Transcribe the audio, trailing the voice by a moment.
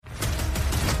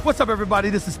What's up,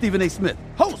 everybody? This is Stephen A. Smith,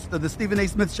 host of the Stephen A.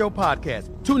 Smith Show podcast.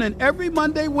 Tune in every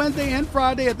Monday, Wednesday, and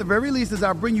Friday at the very least as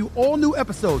I bring you all new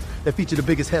episodes that feature the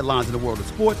biggest headlines in the world of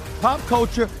sports, pop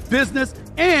culture, business,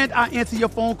 and I answer your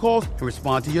phone calls and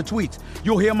respond to your tweets.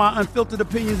 You'll hear my unfiltered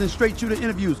opinions and straight-shooter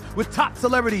interviews with top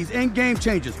celebrities and game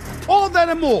changers. All that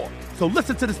and more. So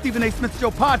listen to the Stephen A. Smith Show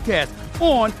podcast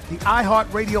on the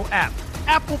iHeartRadio app,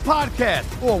 Apple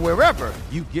Podcasts, or wherever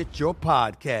you get your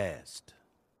podcast.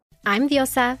 I'm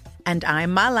Diosa. And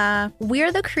I'm Mala.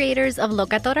 We're the creators of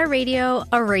Locatora Radio,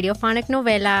 a radiophonic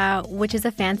novela, which is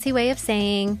a fancy way of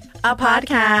saying a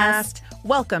podcast.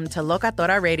 Welcome to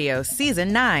Locatora Radio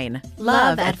Season 9.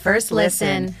 Love at First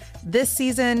Listen. This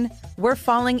season, we're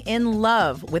falling in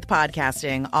love with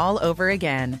podcasting all over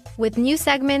again. With new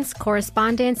segments,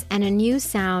 correspondence, and a new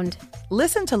sound.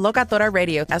 Listen to Locatora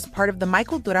Radio as part of the My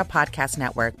Cultura Podcast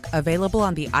Network. Available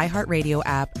on the iHeartRadio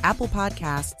app, Apple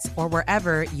Podcasts, or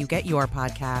wherever you get your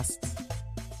podcasts.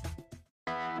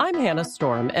 I'm Hannah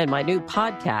Storm, and my new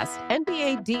podcast,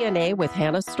 NBA DNA with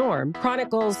Hannah Storm,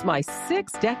 chronicles my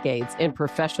 6 decades in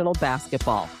professional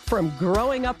basketball. From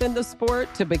growing up in the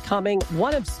sport to becoming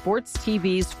one of sports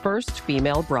TV's first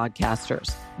female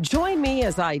broadcasters. Join me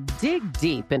as I dig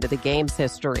deep into the game's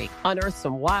history, unearth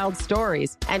some wild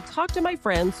stories, and talk to my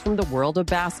friends from the world of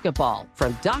basketball,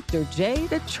 from Dr. J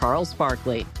to Charles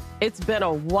Barkley. It's been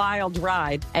a wild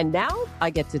ride, and now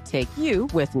I get to take you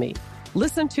with me.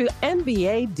 Listen to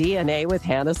NBA DNA with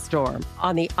Hannah Storm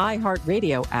on the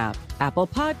iHeartRadio app, Apple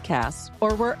Podcasts,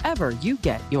 or wherever you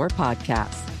get your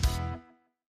podcasts.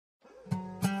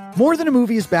 More Than a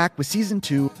Movie is back with Season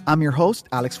 2. I'm your host,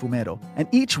 Alex Fumero, and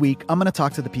each week I'm going to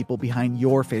talk to the people behind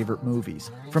your favorite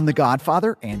movies. From The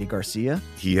Godfather, Andy Garcia.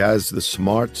 He has the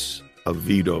smarts of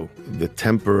Vito, the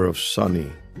temper of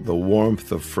Sonny, the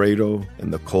warmth of Fredo,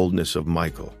 and the coldness of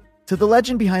Michael. To the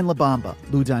legend behind La Bamba,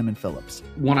 Lou Diamond Phillips.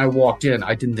 When I walked in,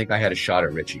 I didn't think I had a shot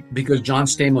at Richie because John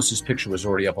Stamos' picture was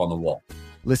already up on the wall.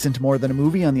 Listen to More Than a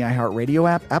Movie on the iHeartRadio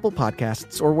app, Apple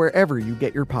Podcasts, or wherever you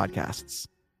get your podcasts.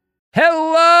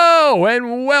 Hello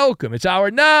and welcome. It's our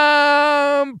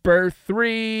number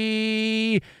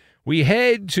 3. We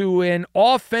head to an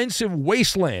offensive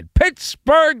wasteland,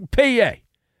 Pittsburgh, PA,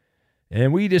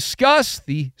 and we discuss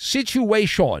the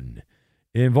situation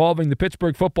involving the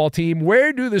Pittsburgh football team.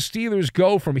 Where do the Steelers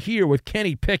go from here with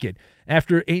Kenny Pickett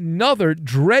after another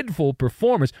dreadful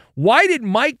performance? Why did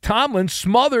Mike Tomlin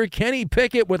smother Kenny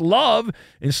Pickett with love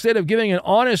instead of giving an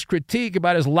honest critique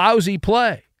about his lousy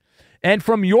play? And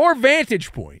from your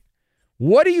vantage point,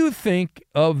 what do you think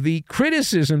of the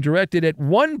criticism directed at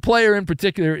one player in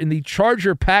particular in the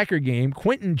Charger-Packer game,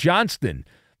 Quentin Johnston,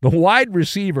 the wide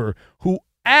receiver who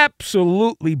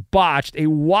absolutely botched a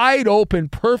wide-open,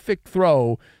 perfect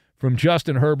throw from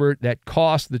Justin Herbert that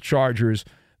cost the Chargers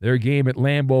their game at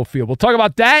Lambeau Field? We'll talk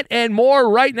about that and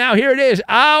more right now. Here it is,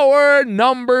 our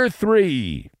number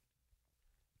 3.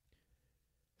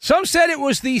 Some said it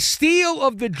was the steal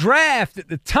of the draft at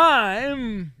the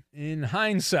time. In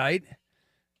hindsight,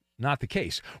 not the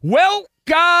case. Welcome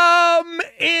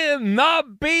in the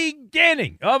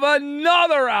beginning of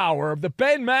another hour of the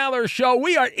Ben Maller Show.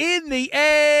 We are in the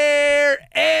air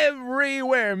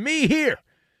everywhere. Me here,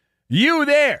 you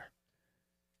there,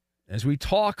 as we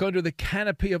talk under the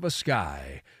canopy of a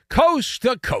sky, coast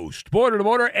to coast, border to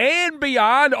border, and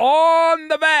beyond on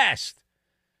the vast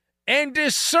and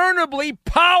discernibly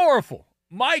powerful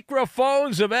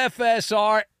microphones of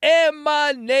FSR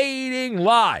emanating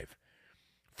live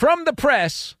from the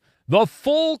press, the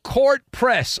full court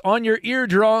press on your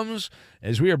eardrums,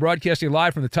 as we are broadcasting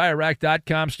live from the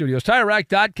TireRack.com studios.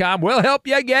 TireRack.com will help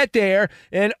you get there.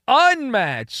 An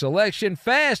unmatched selection,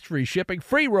 fast free shipping,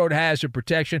 free road hazard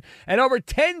protection, and over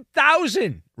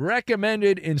 10,000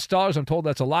 recommended installers. I'm told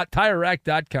that's a lot.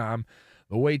 TireRack.com,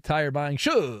 the way tire buying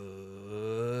should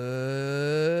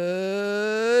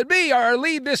be. Our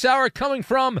lead this hour coming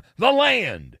from the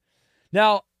land.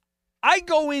 Now, I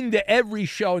go into every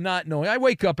show not knowing. I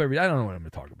wake up I don't know what I'm going to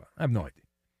talk about. I have no idea.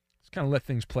 Just kind of let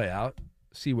things play out,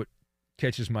 see what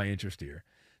catches my interest here.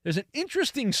 There's an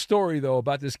interesting story, though,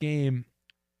 about this game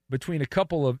between a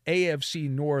couple of AFC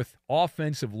North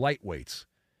offensive lightweights.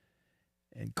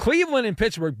 And Cleveland and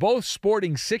Pittsburgh both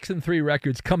sporting 6-3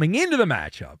 records coming into the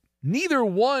matchup. Neither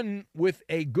one with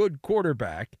a good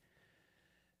quarterback.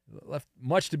 Left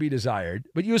much to be desired.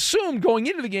 But you assume going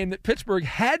into the game that Pittsburgh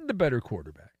had the better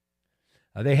quarterback.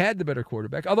 They had the better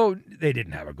quarterback, although they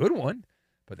didn't have a good one,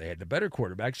 but they had the better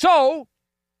quarterback. So,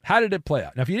 how did it play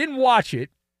out? Now, if you didn't watch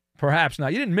it, perhaps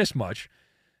not, you didn't miss much.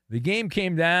 The game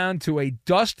came down to a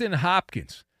Dustin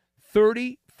Hopkins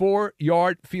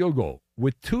 34-yard field goal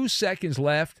with 2 seconds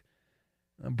left.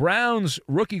 Browns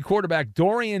rookie quarterback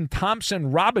Dorian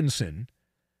Thompson-Robinson,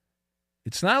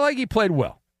 it's not like he played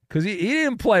well, because he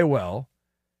didn't play well.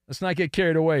 Let's not get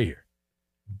carried away here.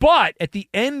 But at the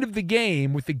end of the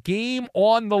game, with the game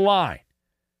on the line,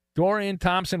 Dorian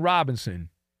Thompson-Robinson,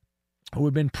 who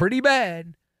had been pretty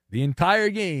bad the entire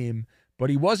game, but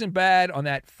he wasn't bad on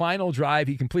that final drive.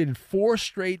 He completed 4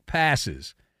 straight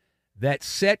passes that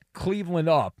set Cleveland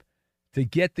up to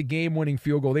get the game-winning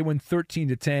field goal. They win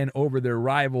 13-10 over their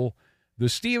rival, the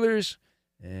Steelers.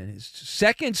 And his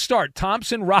second start,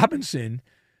 Thompson-Robinson,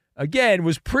 again,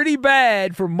 was pretty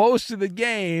bad for most of the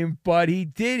game, but he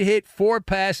did hit 4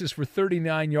 passes for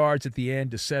 39 yards at the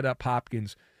end to set up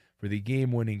Hopkins for the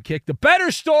game-winning kick. The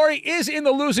better story is in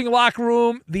the losing locker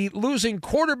room, the losing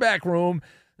quarterback room.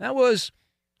 That was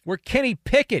where Kenny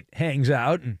Pickett hangs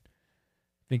out. And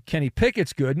I think Kenny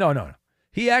Pickett's good. No.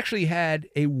 He actually had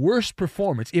a worse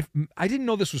performance. I didn't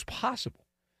know this was possible.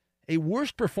 A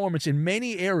worse performance in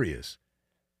many areas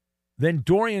than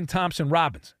Dorian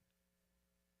Thompson-Robinson.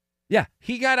 Yeah,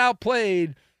 he got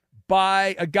outplayed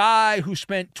by a guy who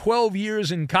spent 12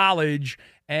 years in college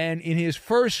and in his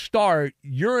first start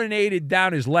urinated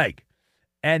down his leg.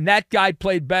 And that guy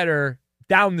played better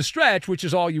down the stretch, which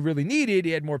is all you really needed.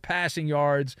 He had more passing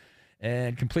yards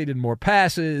and completed more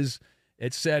passes,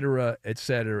 et cetera, et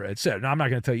cetera, et cetera. Now, I'm not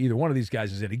going to tell you either one of these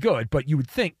guys is any good, but you would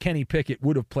think Kenny Pickett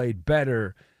would have played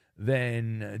better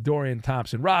than Dorian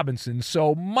Thompson-Robinson.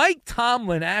 So Mike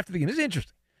Tomlin, after the game, this is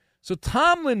interesting. So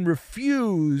Tomlin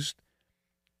refused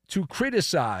to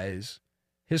criticize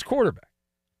his quarterback.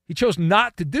 He chose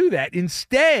not to do that.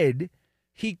 Instead,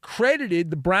 he credited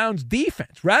the Browns'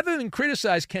 defense. Rather than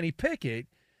criticize Kenny Pickett,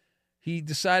 he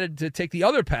decided to take the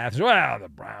other path. Well, the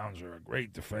Browns are a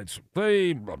great defensive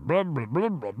team. That's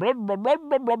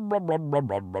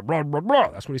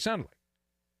what he sounded like.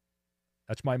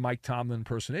 That's my Mike Tomlin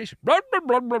impersonation. All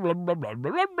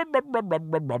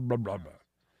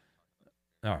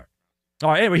right.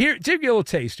 Anyway, here, take a little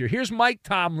taste here. Here's Mike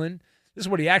Tomlin. This is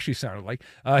what he actually sounded like.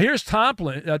 Here's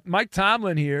Mike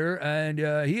Tomlin here, and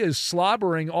he is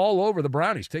slobbering all over the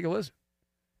Brownies. Take a listen.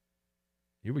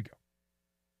 Here we go.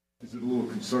 Is it a little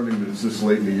concerning that it's this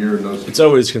late in the year? It's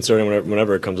always concerning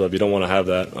whenever it comes up. You don't want to have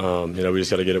that. We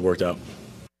just got to get it worked out.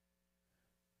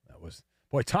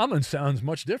 Boy, Tomlin sounds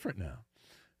much different now.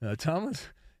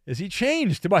 Has he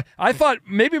changed? I thought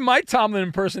maybe my Tomlin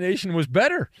impersonation was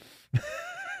better.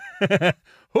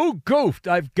 Who goofed?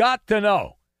 I've got to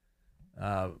know.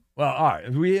 Well, all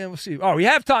right. We'll see. Oh, we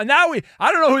have time. Now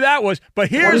I don't know who that was, but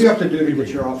here's. What do you have to do to get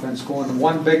your offense going?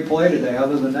 One big play today,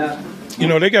 other than that?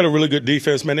 They got a really good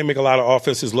defense, man. They make a lot of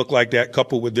offenses look like that,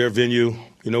 coupled with their venue.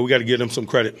 We got to give them some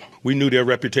credit. We knew their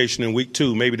reputation in week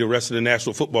 2. Maybe the rest of the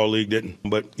National Football League didn't.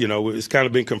 But, it's kind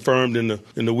of been confirmed in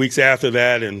the weeks after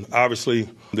that, and obviously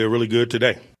they're really good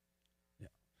today. Yeah.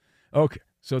 Okay,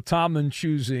 so Tomlin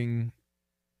choosing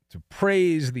to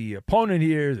praise the opponent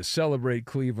here, to celebrate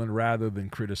Cleveland rather than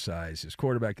criticize his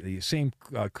quarterback. The same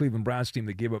Cleveland Browns team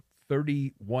that gave up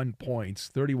 31 points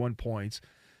to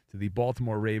the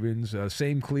Baltimore Ravens.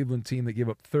 Same Cleveland team that gave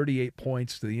up 38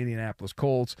 points to the Indianapolis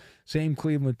Colts. Same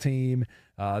Cleveland team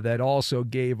that also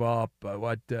gave up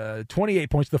 28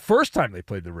 points the first time they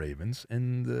played the Ravens.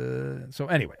 And so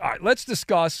anyway, all right, let's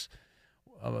discuss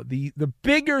the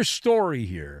bigger story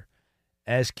here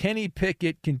as Kenny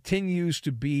Pickett continues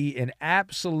to be an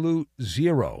absolute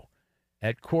zero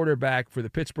at quarterback for the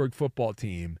Pittsburgh football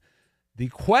team. The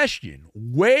question,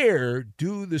 where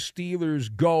do the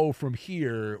Steelers go from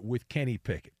here with Kenny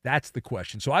Pickett? That's the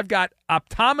question. So I've got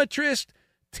optometrist,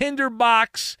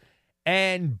 tinderbox,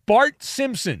 and Bart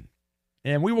Simpson.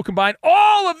 And we will combine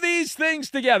all of these things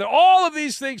together,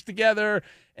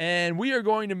 and we are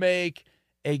going to make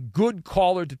a good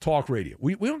caller to talk radio.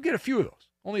 We don't get a few of those,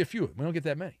 only a few of them. We don't get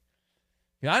that many.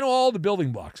 I know all the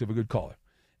building blocks of a good caller,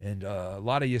 and a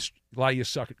lot of you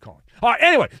suck at calling. All right,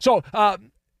 anyway, so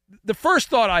the first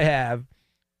thought I have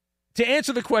to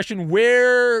answer the question,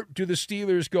 where do the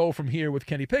Steelers go from here with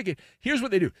Kenny Pickett? Here's what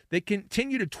they do. They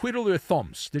continue to twiddle their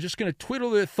thumbs. They're just going to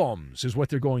twiddle their thumbs is what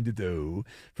they're going to do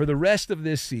for the rest of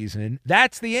this season.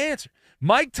 That's the answer.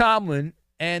 Mike Tomlin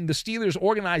and the Steelers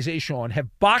organization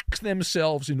have boxed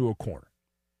themselves into a corner.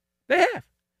 They have.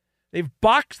 They've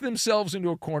boxed themselves into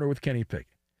a corner with Kenny Pickett.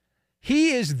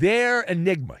 He is their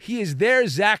enigma. He is their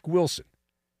Zach Wilson.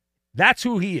 That's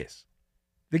who he is.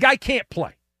 The guy can't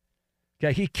play.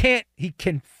 Okay, he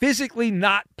can physically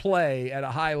not play at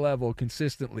a high level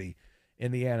consistently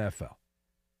in the NFL.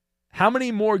 How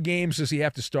many more games does he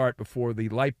have to start before the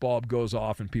light bulb goes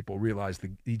off and people realize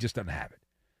that he just doesn't have it?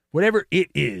 Whatever it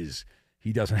is,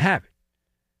 he doesn't have it.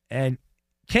 And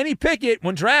Kenny Pickett,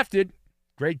 when drafted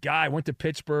great guy, went to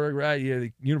Pittsburgh, right? Yeah,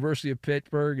 the University of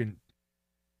Pittsburgh, and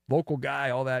local guy,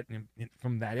 all that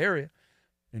from that area,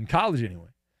 in college anyway.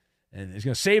 And he's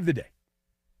going to save the day.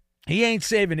 He ain't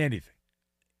saving anything.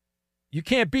 You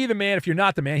can't be the man if you're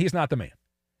not the man. He's not the man.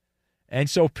 And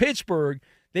so Pittsburgh,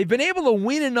 they've been able to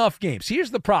win enough games. Here's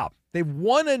the problem. They've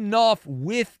won enough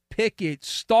with Pickett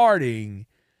starting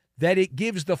that it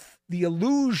gives the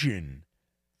illusion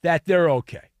that they're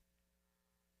okay.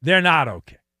 They're not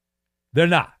okay. They're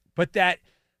not. But that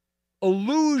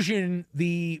illusion,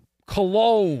 the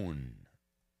cologne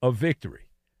of victory,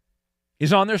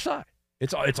 is on their side.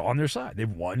 It's on their side. They've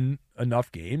won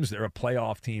enough games. They're a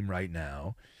playoff team right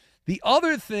now. The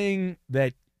other thing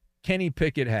that Kenny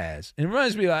Pickett has, and it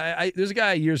reminds me, there's a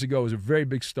guy years ago who was a very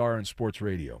big star in sports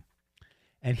radio,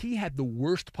 and he had the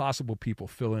worst possible people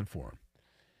fill in for him.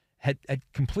 Had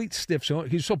complete stiff. So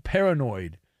he's so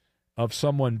paranoid of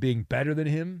someone being better than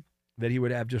him that he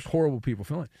would have just horrible people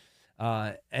fill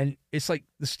in. And it's like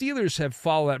the Steelers have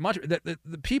followed that much. The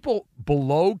people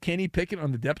below Kenny Pickett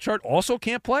on the depth chart also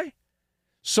can't play.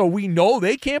 So we know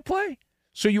they can't play.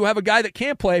 So you have a guy that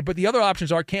can't play, but the other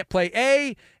options are can't play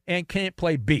A and can't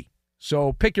play B.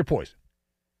 So pick your poison.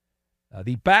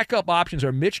 The backup options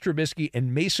are Mitch Trubisky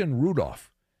and Mason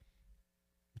Rudolph.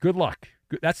 Good luck.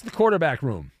 That's the quarterback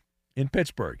room in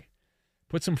Pittsburgh.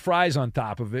 Put some fries on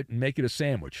top of it and make it a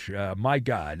sandwich. My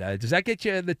God. Does that get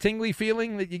you the tingly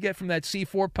feeling that you get from that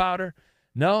C4 powder?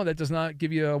 No, that does not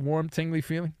give you a warm, tingly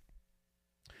feeling?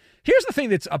 Here's the thing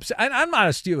that's upset. I'm not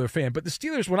a Steeler fan, but the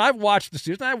Steelers, when I've watched the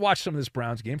Steelers, and I watched some of this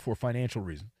Browns game for financial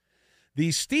reasons, the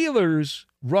Steelers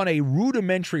run a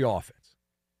rudimentary offense.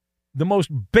 The most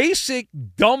basic,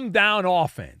 dumbed-down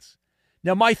offense.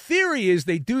 Now, my theory is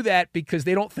they do that because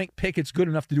they don't think Pickett's good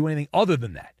enough to do anything other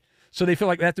than that. So they feel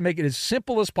like they have to make it as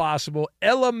simple as possible,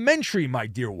 elementary, my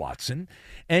dear Watson.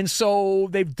 And so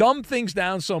they've dumbed things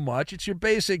down so much. It's your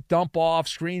basic dump off,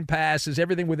 screen passes,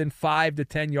 everything within 5 to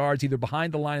 10 yards, either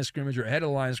behind the line of scrimmage or ahead of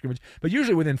the line of scrimmage, but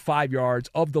usually within 5 yards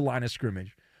of the line of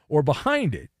scrimmage or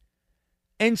behind it.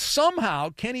 And somehow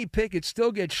Kenny Pickett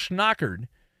still gets schnockered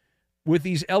with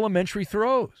these elementary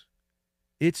throws.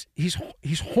 He's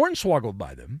hornswoggled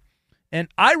by them. And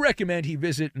I recommend he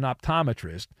visit an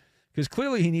optometrist, because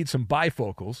clearly he needs some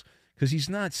bifocals, because he's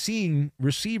not seeing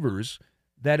receivers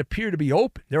that appear to be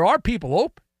open. There are people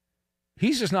open.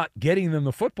 He's just not getting them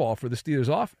the football for the Steelers'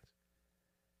 offense.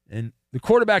 And the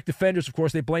quarterback defenders, of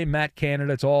course, they blame Matt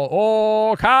Canada. It's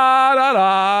all,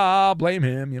 Canada, blame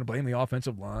him. Blame the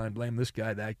offensive line, blame this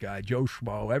guy, that guy, Joe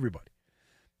Schmo, everybody.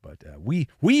 But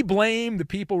we blame the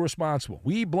people responsible.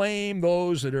 We blame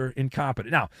those that are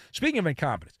incompetent. Now, speaking of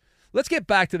incompetence, let's get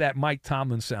back to that Mike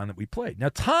Tomlin sound that we played. Now,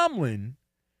 Tomlin,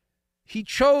 he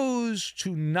chose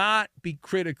to not be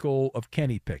critical of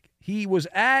Kenny Pickett. He was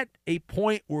at a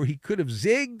point where he could have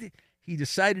zigged. He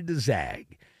decided to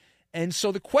zag. And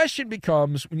so the question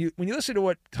becomes, when you listen to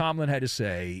what Tomlin had to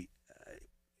say,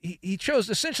 he chose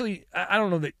essentially, I don't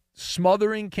know that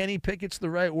smothering Kenny Pickett's the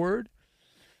right word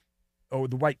or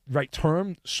the right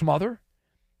term, smother.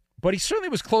 But he certainly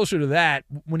was closer to that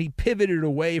when he pivoted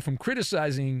away from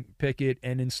criticizing Pickett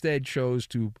and instead chose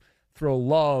to throw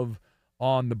love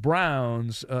on the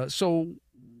Browns. So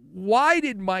why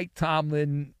did Mike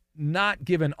Tomlin not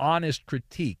give an honest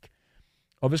critique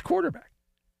of his quarterback?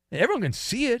 Everyone can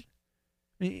see it.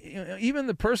 I mean, even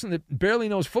the person that barely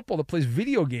knows football, that plays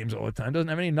video games all the time, doesn't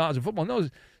have any knowledge of football, knows.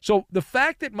 So the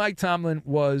fact that Mike Tomlin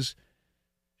was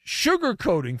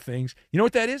sugarcoating things, you know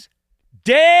what that is?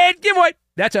 Dead giveaway.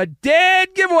 That's a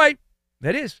dead giveaway.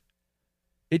 That is.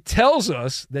 It tells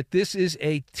us that this is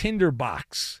a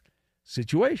tinderbox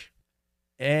situation.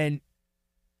 And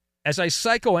as I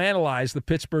psychoanalyze the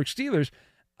Pittsburgh Steelers,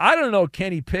 I don't know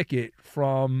Kenny Pickett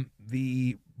from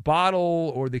the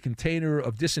bottle or the container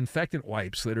of disinfectant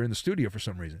wipes that are in the studio for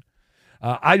some reason.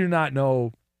 I do not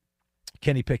know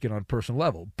Kenny Pickett on a personal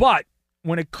level. But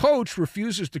when a coach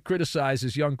refuses to criticize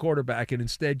his young quarterback and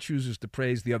instead chooses to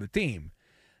praise the other team,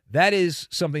 that is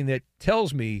something that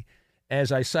tells me,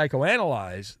 as I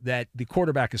psychoanalyze, that the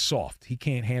quarterback is soft. He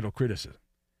can't handle criticism.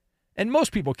 And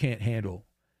most people can't handle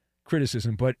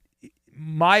criticism, but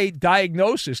my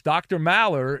diagnosis, Dr.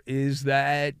 Maller, is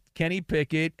that Kenny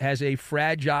Pickett has a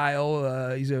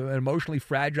fragile, he's an emotionally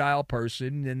fragile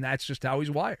person, and that's just how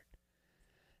he's wired.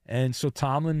 And so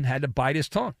Tomlin had to bite his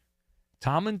tongue.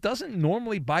 Tomlin doesn't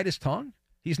normally bite his tongue.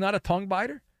 He's not a tongue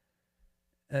biter.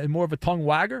 More of a tongue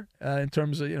wagger in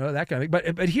terms of, that kind of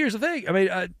thing. But here's the thing. I mean,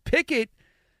 Pickett,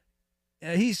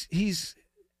 he's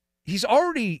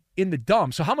already in the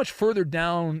dump. So how much further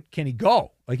down can he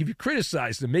go? Like, if you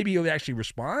criticize him, maybe he'll actually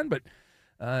respond. But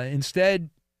instead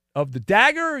of the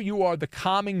dagger, you are the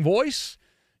calming voice.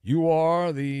 You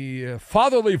are the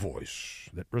fatherly voice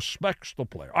that respects the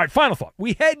player. All right, final thought.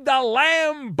 We head to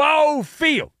Lambeau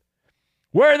Field,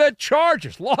 where the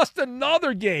Chargers lost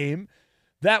another game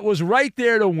that was right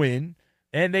there to win,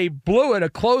 and they blew it, a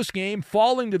close game,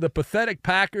 falling to the pathetic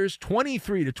Packers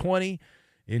 23-20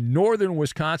 in northern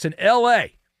Wisconsin.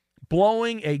 L.A.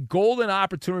 blowing a golden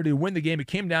opportunity to win the game. It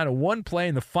came down to one play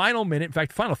in the final minute, in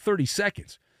fact, the final 30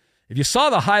 seconds. If you saw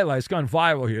the highlights, gone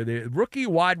viral here, the rookie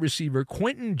wide receiver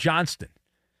Quentin Johnston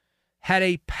had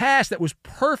a pass that was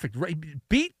perfect,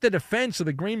 beat the defense of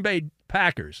the Green Bay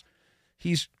Packers.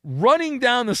 He's running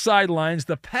down the sidelines.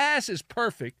 The pass is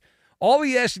perfect. All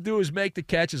he has to do is make the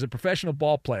catch as a professional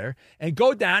ball player and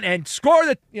go down and score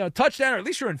the touchdown, or at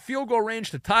least you're in field goal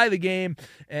range to tie the game.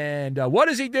 And what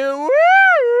does he do?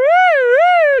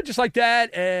 Just like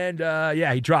that. And,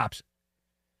 he drops.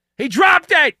 He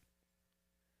dropped it.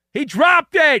 He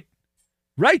dropped it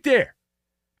right there.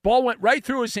 Ball went right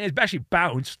through his hands, actually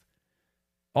bounced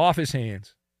off his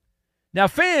hands. Now,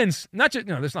 fans, not just,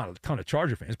 there's not a ton of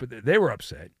Charger fans, but they were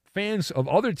upset. Fans of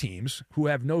other teams who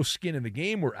have no skin in the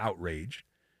game were outraged.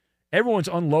 Everyone's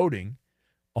unloading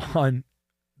on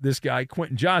this guy,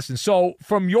 Quentin Johnston. So,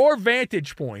 from your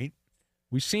vantage point,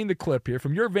 we've seen the clip here.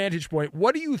 From your vantage point,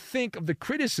 what do you think of the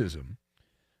criticism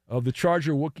of the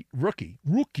Charger rookie,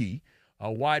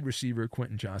 wide receiver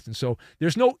Quentin Johnston? So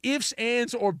there's no ifs,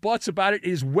 ands, or buts about it. It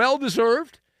is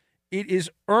well-deserved. It is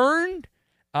earned.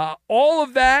 All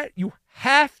of that, you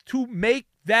have to make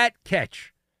that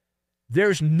catch.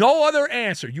 There's no other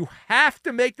answer. You have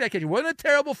to make that catch. It wasn't a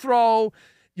terrible throw.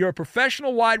 You're a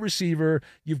professional wide receiver.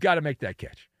 You've got to make that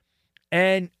catch.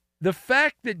 And the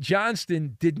fact that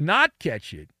Johnston did not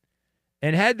catch it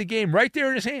and had the game right there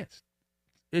in his hands,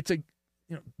 it's a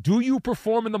do you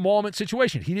perform in the moment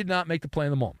situation? He did not make the play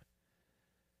in the moment.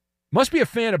 Must be a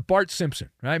fan of Bart Simpson,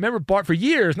 right? Remember Bart, for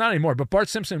years, not anymore, but Bart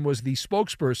Simpson was the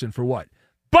spokesperson for what?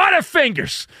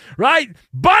 Butterfingers, right?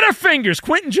 Butterfingers,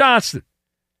 Quentin Johnston.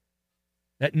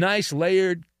 That nice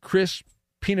layered, crisp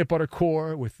peanut butter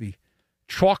core with the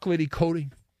chocolatey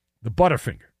coating, the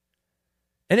Butterfinger.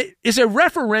 And it is a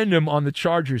referendum on the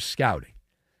Chargers scouting.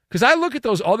 Because I look at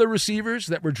those other receivers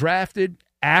that were drafted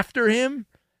after him,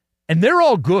 and they're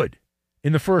all good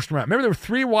in the first round. Remember, there were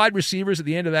 3 wide receivers at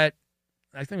the end of that.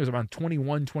 I think it was around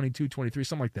 21, 22, 23,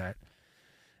 something like that.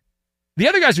 The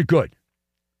other guys are good.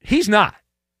 He's not.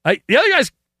 The other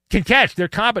guys can catch. They're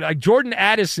competent. Like Jordan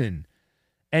Addison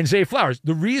and Zay Flowers.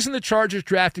 The reason the Chargers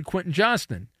drafted Quentin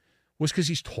Johnston was because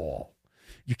he's tall.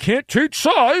 You can't teach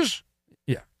size.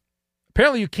 Yeah.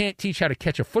 Apparently you can't teach how to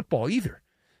catch a football either.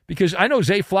 Because I know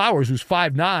Zay Flowers, who's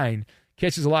 5'9",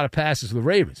 catches a lot of passes for the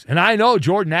Ravens. And I know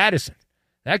Jordan Addison.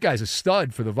 That guy's a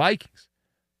stud for the Vikings.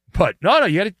 But no,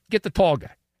 you got to get the tall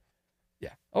guy.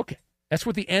 Yeah, okay. That's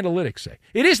what the analytics say.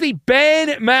 It is the Ben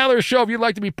Maller Show. If you'd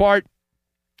like to be part,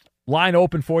 line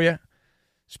open for you.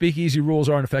 Speakeasy rules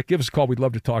are in effect. Give us a call. We'd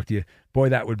love to talk to you. Boy,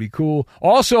 that would be cool.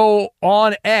 Also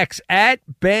on X, at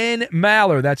Ben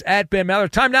Maller. That's at Ben Maller.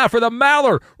 Time now for the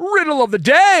Maller Riddle of the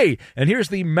Day. And here's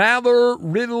the Maller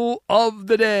Riddle of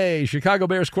the Day. Chicago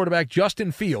Bears quarterback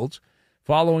Justin Fields,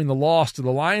 following the loss to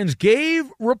the Lions, gave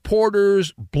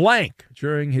reporters blank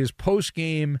during his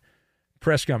post-game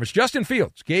press conference. Justin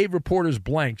Fields gave reporters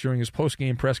blank during his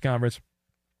post-game press conference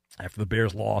after the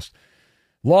Bears lost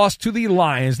to the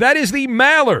Lions. That is the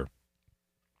Maller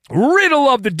Riddle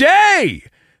of the Day.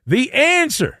 The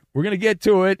answer. We're going to get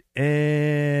to it,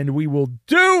 and we will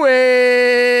do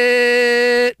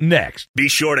it next. Be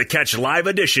sure to catch live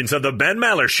editions of the Ben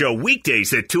Maller Show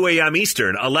weekdays at 2 a.m.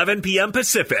 Eastern, 11 p.m.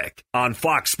 Pacific on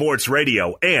Fox Sports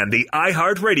Radio and the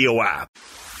iHeartRadio app.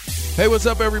 Hey, what's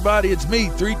up, everybody? It's me,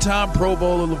 3-time Pro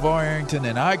Bowler LeVar Arrington,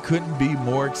 and I couldn't be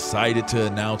more excited to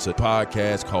announce a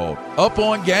podcast called Up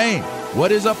On Game.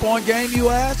 What is Up On Game, you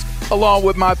ask? Along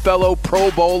with my fellow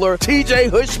Pro Bowler, TJ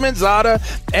Hushmanzada,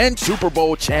 and Super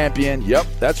Bowl champion, yep,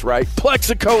 that's right,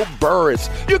 Plexico Burress.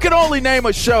 You can only name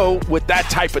a show with that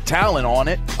type of talent on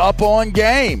it. Up On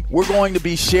Game. We're going to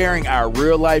be sharing our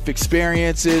real-life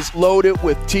experiences loaded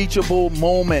with teachable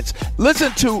moments.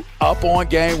 Listen to Up On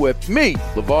Game with me,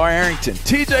 LeVar Arrington,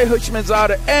 TJ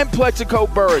Hushmanzada, and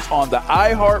Plexico Burress on the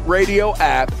iHeartRadio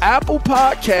app, Apple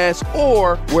Podcasts,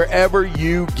 or wherever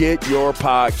you get your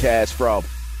podcasts from.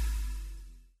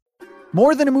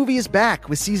 More Than a Movie is back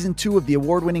with Season 2 of the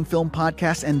award-winning film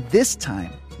podcast, and this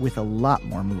time with a lot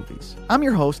more movies. I'm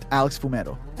your host, Alex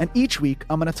Fumero, and each week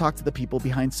I'm going to talk to the people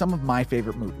behind some of my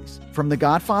favorite movies. From The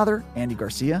Godfather, Andy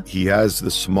Garcia. He has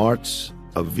the smarts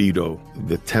of Vito,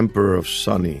 the temper of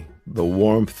Sonny, the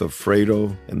warmth of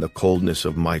Fredo, and the coldness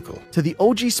of Michael. To the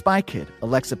OG Spy Kid,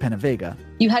 Alexa Penavega.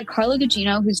 You had Carla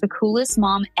Gugino, who's the coolest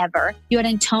mom ever. You had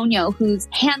Antonio, who's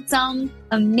handsome,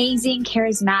 amazing,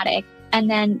 charismatic. And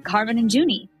then Carmen and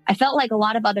Junie. I felt like a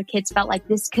lot of other kids felt like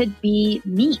this could be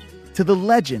me. To the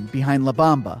legend behind La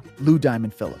Bamba, Lou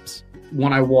Diamond Phillips.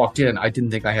 When I walked in, I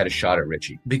didn't think I had a shot at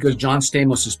Richie because John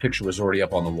Stamos' picture was already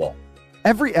up on the wall.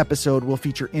 Every episode will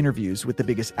feature interviews with the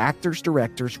biggest actors,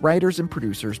 directors, writers, and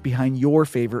producers behind your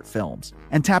favorite films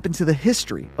and tap into the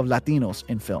history of Latinos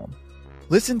in film.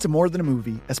 Listen to More Than a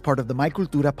Movie as part of the My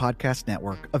Cultura Podcast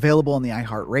Network, available on the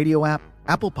iHeartRadio app,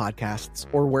 Apple Podcasts,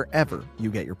 or wherever you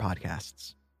get your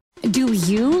podcasts. Do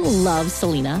you love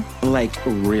Selena? Like,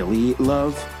 really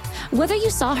love? Whether you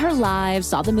saw her live,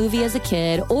 saw the movie as a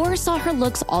kid, or saw her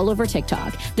looks all over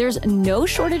TikTok, there's no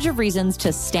shortage of reasons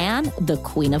to stan the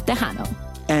Queen of Tejano.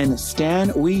 And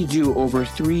Stan, we do over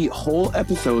 3 whole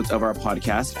episodes of our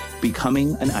podcast,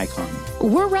 Becoming an Icon.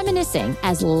 We're reminiscing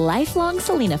as lifelong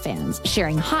Selena fans,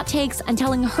 sharing hot takes and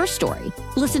telling her story.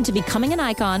 Listen to Becoming an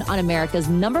Icon on America's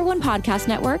 #1 podcast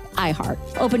network, iHeart.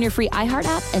 Open your free iHeart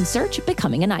app and search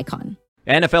Becoming an Icon.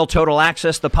 NFL Total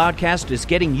Access, the podcast, is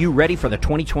getting you ready for the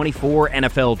 2024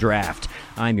 NFL Draft.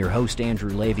 I'm your host, Andrew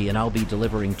Levy, and I'll be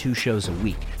delivering 2 shows a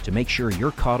week to make sure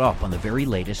you're caught up on the very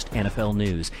latest NFL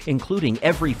news, including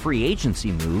every free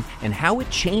agency move and how it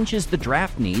changes the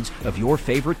draft needs of your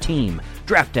favorite team.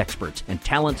 Draft experts and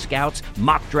talent scouts,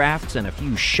 mock drafts, and a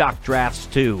few shock drafts,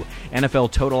 too. NFL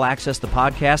Total Access, the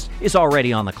podcast, is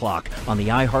already on the clock on the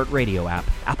iHeartRadio app,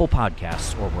 Apple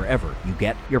Podcasts, or wherever you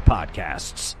get your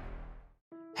podcasts.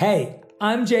 Hey,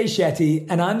 I'm Jay Shetty,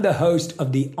 and I'm the host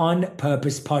of the On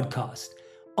Purpose podcast.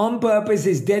 On Purpose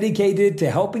is dedicated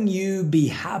to helping you be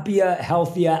happier,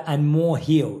 healthier, and more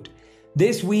healed.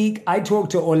 This week, I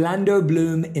talked to Orlando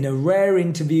Bloom in a rare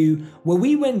interview where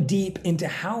we went deep into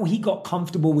how he got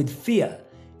comfortable with fear,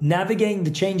 navigating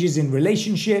the changes in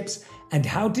relationships, and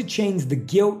how to change the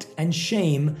guilt and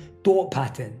shame thought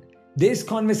pattern. This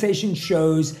conversation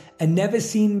shows a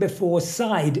never-seen-before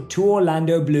side to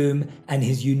Orlando Bloom and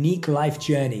his unique life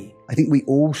journey. I think we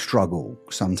all struggle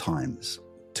sometimes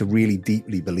to really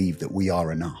deeply believe that we are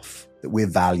enough, that we're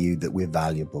valued, that we're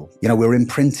valuable. You know, we're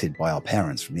imprinted by our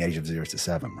parents from the age of 0 to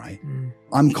 7, right?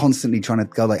 I'm constantly trying to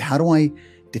go like, how do I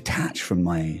detach from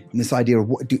this idea of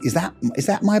is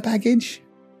that my baggage?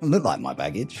 It doesn't look like my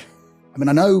baggage. I mean,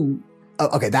 I know,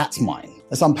 okay, that's mine.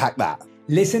 Let's unpack that.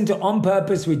 Listen to On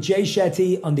Purpose with Jay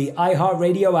Shetty on the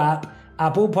iHeartRadio app,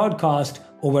 Apple Podcast,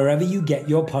 or wherever you get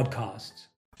your podcasts.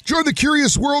 Join the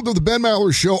curious world of the Ben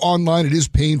Maller Show online. It is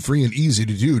pain-free and easy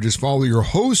to do. Just follow your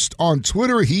host on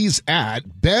Twitter. He's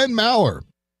at Ben Maller.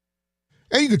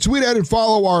 And you can tweet at and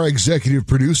follow our executive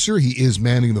producer. He is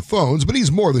manning the phones, but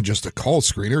he's more than just a call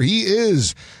screener. He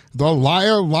is the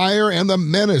liar, and the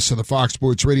menace of the Fox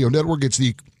Sports Radio Network. It's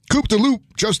the Coop de Loop,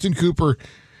 Justin Cooper,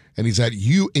 and he's at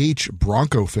UH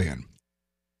Bronco Fan.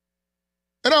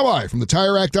 And now live from the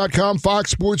TireRack.com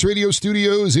Fox Sports Radio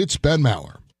studios, it's Ben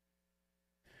Maller.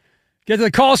 Get to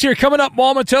the calls here coming up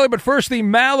momentarily, but first the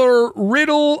Maller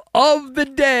riddle of the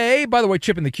day. By the way,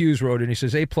 Chip in the Q's wrote in. He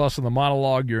says, A+ on the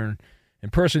monologue. Your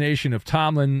impersonation of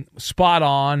Tomlin, spot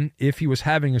on. If he was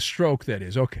having a stroke, that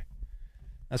is. Okay,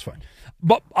 that's fine.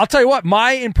 But I'll tell you what,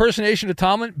 my impersonation of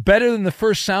Tomlin, better than the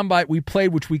first soundbite we played,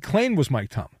 which we claimed was Mike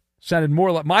Tomlin. Sounded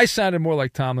more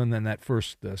like Tomlin than that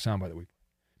first soundbite that we played.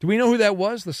 Do we know who that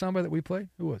was, the soundbite that we played?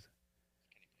 Who was it?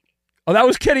 Oh, that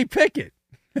was Kenny Pickett.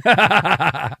 All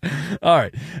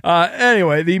right.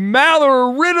 Anyway, the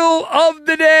Maller riddle of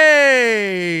the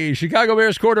day. Chicago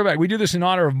Bears quarterback. We do this in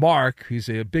honor of Mark. He's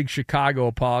a big Chicago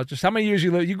apologist. How many years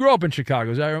you live? You grew up in Chicago.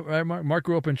 Is that right, Mark? Mark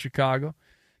grew up in Chicago,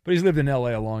 but he's lived in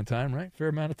L.A. a long time, right? Fair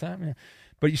amount of time, yeah.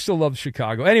 But you still love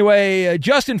Chicago. Anyway,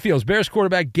 Justin Fields, Bears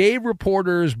quarterback, gave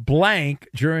reporters blank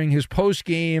during his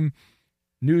post-game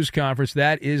news conference.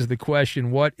 That is the question.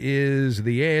 What is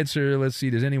the answer? Let's see.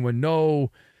 Does anyone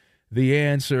know the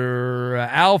answer?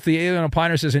 Alf, the alien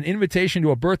opiner, says an invitation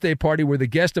to a birthday party where the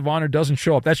guest of honor doesn't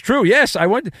show up. That's true. Yes, I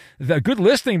went. The good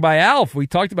listening by Alf. We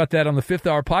talked about that on the 5th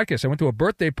Hour podcast. I went to a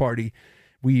birthday party.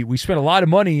 We spent a lot of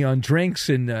money on drinks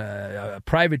and a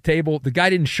private table. The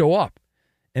guy didn't show up,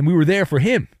 and we were there for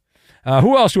him.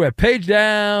 Who else do we have? Page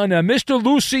down. Mr.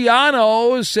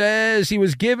 Luciano says he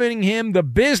was giving him the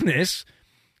business.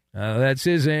 That's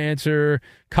his answer.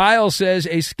 Kyle says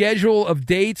a schedule of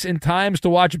dates and times to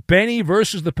watch Benny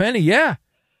versus the Penny. Yeah,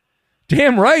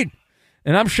 damn right.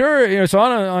 And I'm sure it's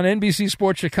on NBC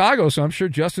Sports Chicago, so I'm sure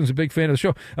Justin's a big fan of the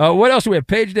show. What else do we have?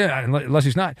 Page down, unless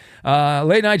he's not.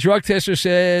 Late Night Drug Tester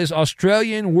says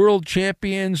Australian world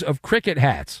champions of cricket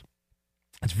hats.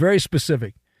 It's very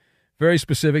specific. Very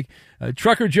specific.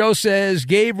 Trucker Joe says,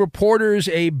 gave reporters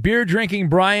a beer-drinking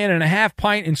Brian and a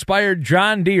half-pint-inspired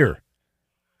John Deere.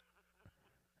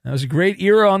 That was a great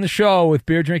era on the show with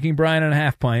beer-drinking Brian and a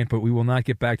half-pint, but we will not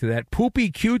get back to that. Poopy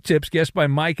Q-tips, guessed by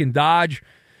Mike and Dodge.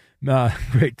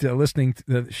 Great listening.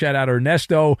 Shout out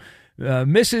Ernesto.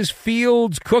 Mrs.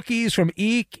 Fields Cookies from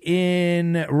Eek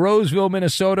in Roseville,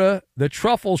 Minnesota. The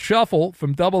Truffle Shuffle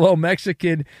from Double O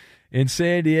Mexican in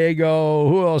San Diego.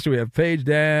 Who else do we have? Page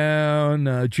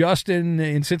down. Justin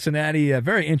in Cincinnati.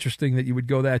 Very interesting that you would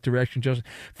go that direction, Justin.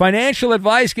 Financial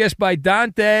advice, guessed by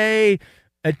Dante.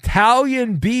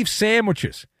 Italian beef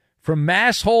sandwiches from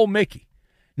Masshole Mickey.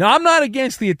 Now, I'm not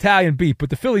against the Italian beef,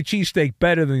 but the Philly cheesesteak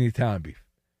better than the Italian beef.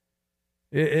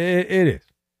 It is.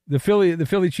 The Philly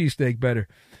cheesesteak better.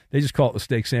 They just call it the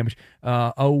steak sandwich.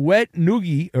 A wet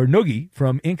noogie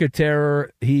from Inca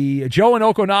Terror. Joe in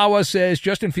Okinawa says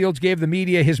Justin Fields gave the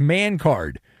media his man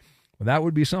card. Well, that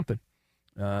would be something.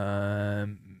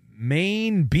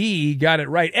 Main B got it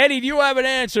right. Eddie, do you have an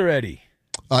answer, Eddie?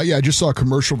 Yeah, I just saw a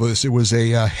commercial for this. It was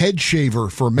a head shaver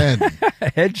for men.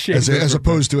 Head shaver. As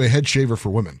opposed to a head shaver for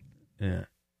women. Yeah.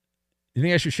 You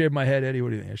think I should shave my head, Eddie? What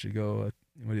do you think? I should go...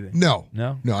 What do you think? No.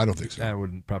 No? No, I don't think so. That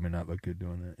would probably not look good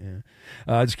doing that,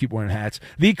 yeah. Just keep wearing hats.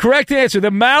 The correct answer,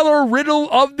 the Maller riddle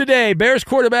of the day. Bears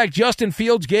quarterback Justin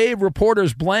Fields gave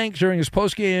reporters blank during his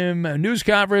postgame news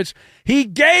conference. He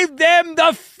gave them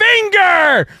the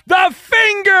finger! The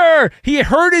finger! He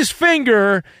hurt his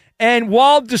finger, and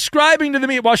while describing to the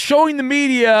media, while showing the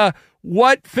media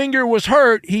what finger was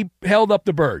hurt, he held up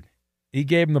the bird. He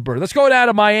gave him the bird. Let's go down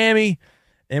to Miami.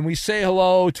 And we say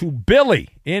hello to Billy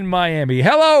in Miami.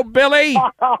 Hello, Billy.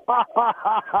 I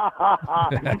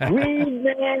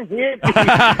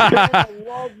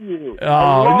love you.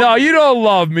 Oh, no, you don't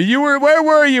love me. Where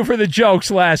were you for the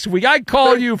jokes last week? I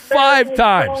called you 5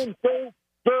 times.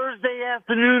 Thursday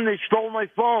afternoon, they stole my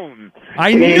phone.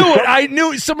 I knew it. I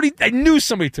knew somebody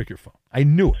took your phone. I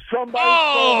knew it.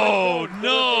 Oh,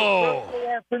 no. Thursday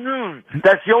afternoon.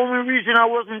 That's the only reason I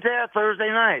wasn't there Thursday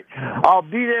night. I'll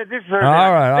be there this Thursday.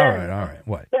 All right.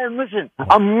 What? Ben, listen,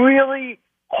 I'm really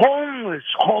homeless.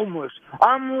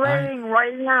 I'm laying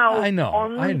right now. I know.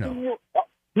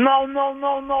 No.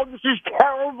 This is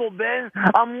terrible, Ben.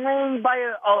 I'm laying by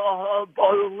a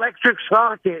electric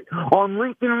socket on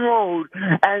Lincoln Road,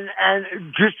 and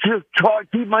just to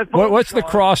keep my phone. What's the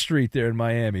cross street there in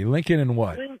Miami? Lincoln and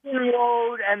what? Lincoln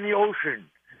Road and the ocean.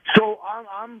 So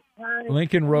I'm trying to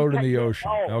Lincoln Road and the ocean.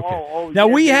 Okay. Now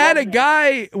we had a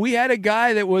guy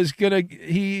that was gonna.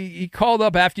 He called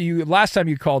up after you last time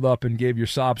you called up and gave your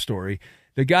sob story.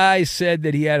 The guy said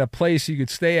that he had a place you could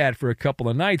stay at for a couple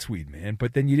of nights, Weedman,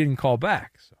 but then you didn't call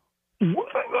back. So.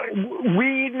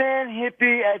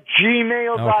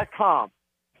 Weedmanhippie@gmail.com. Okay.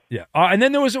 Yeah. And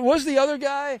then there was the other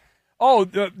guy. Oh,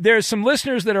 there's some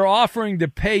listeners that are offering to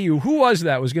pay you. Who was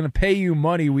that? Was going to pay you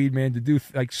money, Weedman, to do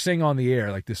sing on the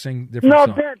air, like to sing different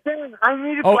songs. No, Ben, I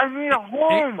need a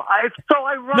home. It's so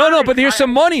ironic. No, but there's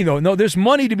some money though. No, there's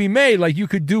money to be made. Like you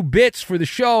could do bits for the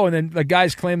show, and then the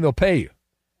guys claim they'll pay you.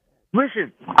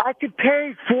 Listen, I could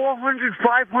pay $400,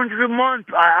 $500 a month.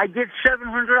 I get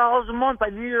 $700 a month.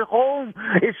 I need a home.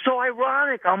 It's so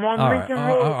ironic. I'm on Lincoln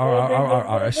Road.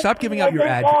 All right. Stop giving out your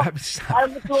address.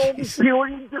 I'm what are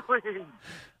you doing?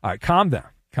 All right, calm down.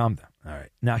 All right.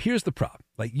 Now, here's the problem.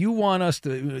 Like, you want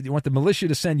the militia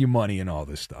to send you money and all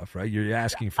this stuff, right? You're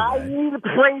asking for that. I need a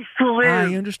place to live.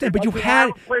 I understand. But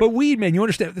Weedman, you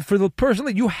understand. For the person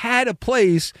that you had a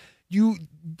place, you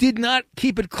did not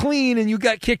keep it clean and you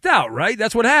got kicked out, right?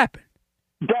 That's what happened.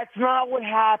 That's not what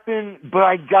happened, but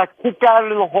I got kicked out of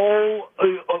the whole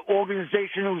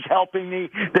organization who was helping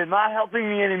me. They're not helping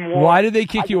me anymore. Why did they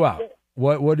kick you out?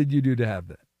 What did you do to have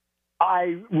that?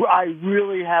 I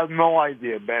really have no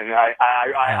idea, Ben.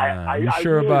 You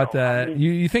sure about that?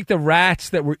 You think the rats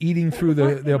that were eating through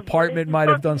the apartment might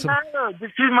have done something?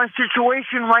 This is my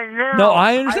situation right now. No,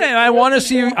 I understand. I want to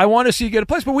see you. I want to see you get a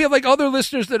place. But we have like other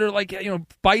listeners that are like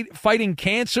fighting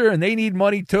cancer and they need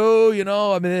money too.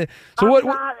 I mean, so I'm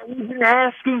not even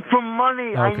asking for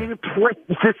money. Okay. I need a place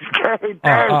to stay.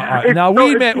 All right. Now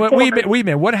we met.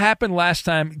 What happened last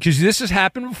time? Because this has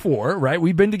happened before, right?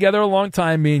 We've been together a long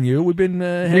time, me and you. We've been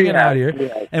hanging out here.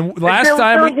 Yeah. And last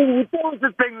time... There was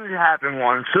a thing that happened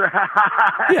once.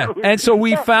 Yeah, and so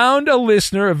we found a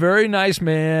listener, a very nice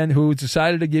man, who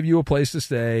decided to give you a place to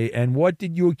stay. And what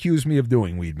did you accuse me of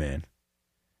doing, Weedman?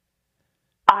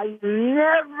 I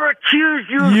never accused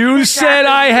you of You said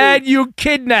I had you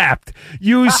kidnapped.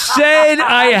 You said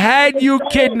I had you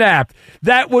kidnapped.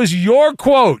 That was your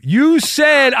quote. You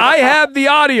said, I have the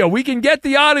audio. We can get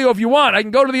the audio if you want. I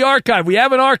can go to the archive. We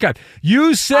have an archive.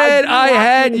 You said I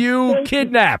had you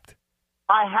kidnapped.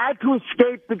 I had to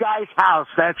escape the guy's house.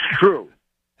 That's true.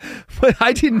 But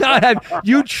I did not have.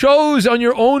 You chose on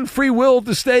your own free will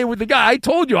to stay with the guy. I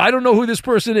told you I don't know who this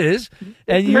person is,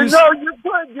 and you. No, you're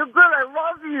good. You're good. I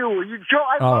love you. You Joe.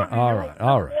 All right.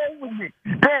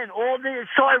 Ben, all day.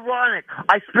 It's so ironic.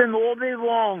 I spend all day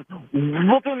long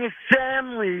looking at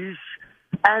families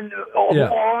and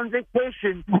on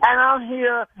vacation, and I'm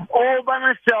here all by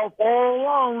myself, all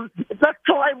alone. That's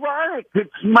so ironic.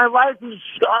 My life is.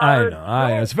 I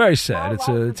know. It's very sad. It's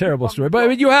a terrible story. But I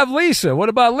mean, you have Lisa. What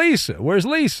about Lisa? Where's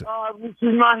Lisa? Lisa's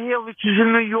not here. Lisa's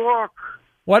in New York.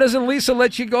 Why doesn't Lisa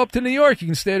let you go up to New York? You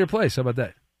can stay at her place. How about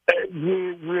that?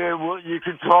 Yeah, well, you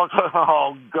can talk.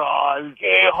 Oh God,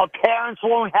 her parents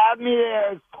won't have me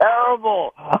there. It's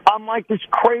terrible. I'm like this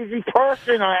crazy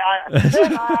person. I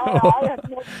have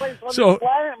no place on the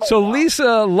planet. So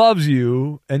Lisa loves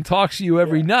you and talks to you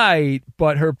every night,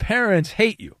 but her parents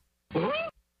hate you.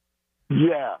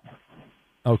 Yeah.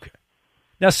 Okay.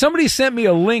 Now, somebody sent me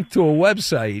a link to a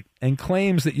website and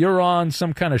claims that you're on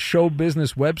some kind of show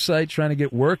business website trying to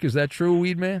get work. Is that true,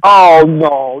 Weedman? Oh,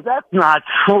 no, that's not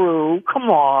true.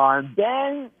 Come on,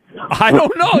 Ben. I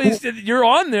don't know. You're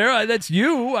on there. That's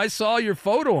you. I saw your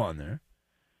photo on there.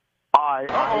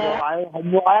 I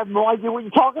have no idea what you're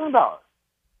talking about.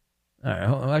 All right,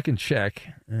 hold on, I can check.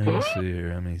 Let's see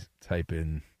here. Let me type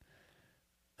in.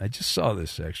 I just saw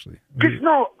this actually. Just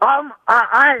no,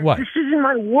 What? This isn't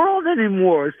my world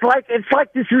anymore. It's like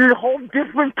this is a whole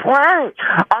different planet.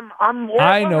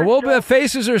 I know. Well, but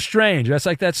faces are strange. That's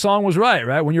like that song was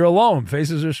right? When you're alone,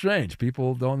 faces are strange.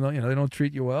 People don't know, they don't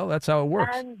treat you well. That's how it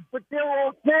works. But they're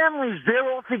all families.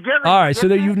 They're all together. All right, so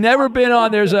you've never been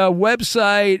on. There's a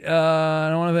website.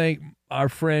 I want to thank our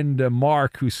friend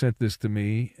Mark who sent this to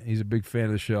me. He's a big fan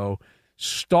of the show.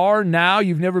 Star Now.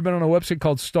 You've never been on a website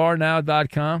called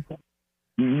starnow.com?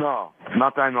 No,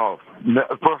 not that I know of.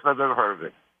 First I've ever heard of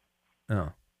it. Oh.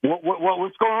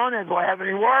 What's going on there? Do I have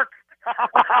any work?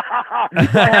 Do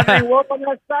I have any work on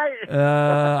that site?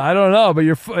 I don't know, but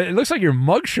it looks like your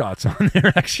mugshot's on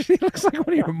there, actually. It looks like one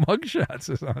of your mugshots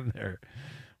is on there.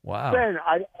 Wow. Ben,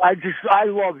 I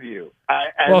love you.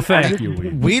 Well, thank you,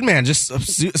 Weedman, just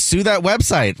sue that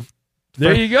website.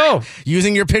 There you go.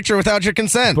 Using your picture without your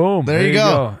consent. Boom. There you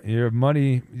go. Your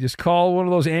money, just call one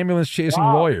of those ambulance chasing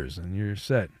lawyers and you're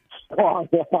set. Unless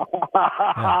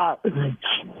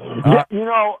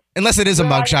it is a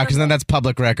mugshot, because then that's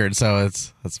public record, so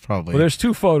that's probably. Well, there's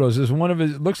two photos. There's one of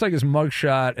his, it looks like his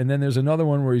mugshot, and then there's another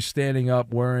one where he's standing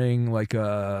up wearing like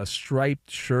a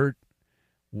striped shirt,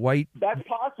 white. That's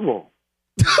possible.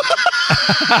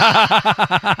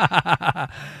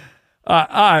 All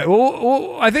right.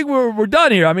 Well, I think we're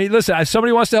done here. I mean, listen, if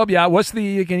somebody wants to help you out,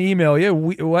 you can email you.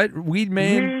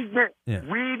 Weedman?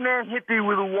 Weedman hippie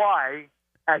with a Y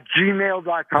at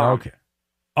gmail.com. Okay.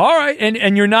 All right.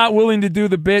 And you're not willing to do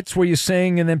the bits where you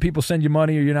sing and then people send you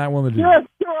money, or you're not willing to do that?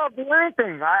 Sure, I'll do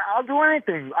anything. I'll do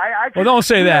anything. Well, don't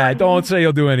say that. Don't say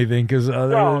you'll do anything, because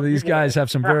these guys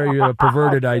have some very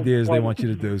perverted ideas they want you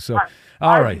to do. So,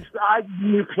 all right. I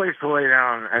need a place to lay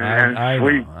down and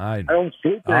sleep. I don't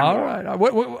sleep anymore. All right. All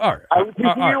right. I will keep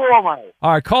you all night.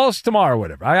 All right. Call us tomorrow or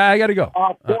whatever. I got to go.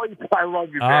 Boy, I love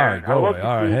you, man. All right. Go away.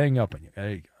 All right. Hang up on you. There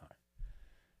you go.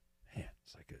 Man,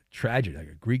 it's like a tragedy, like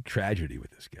a Greek tragedy with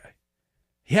this guy.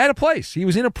 He had a place. He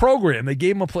was in a program. They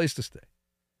gave him a place to stay.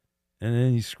 And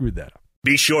then he screwed that up.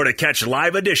 Be sure to catch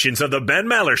live editions of The Ben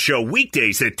Maller Show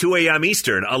weekdays at 2 a.m.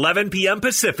 Eastern, 11 p.m.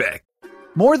 Pacific.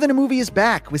 More Than a Movie is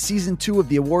back with Season 2 of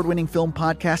the award-winning film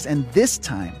podcast, and this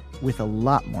time with a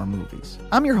lot more movies.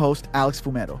 I'm your host, Alex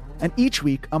Fumero, and each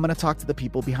week I'm going to talk to the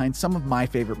people behind some of my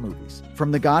favorite movies.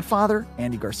 From The Godfather,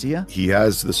 Andy Garcia. He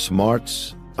has the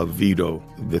smarts of Vito,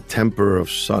 the temper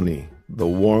of Sonny, the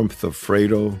warmth of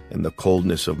Fredo, and the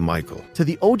coldness of Michael. To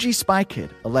the OG Spy Kid,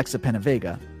 Alexa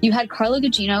Penavega. You had Carla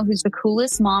Gugino, who's the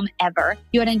coolest mom ever.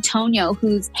 You had Antonio,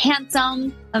 who's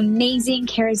handsome, amazing,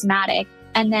 charismatic.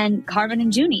 And then Carmen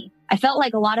and Junie. I felt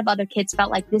like a lot of other kids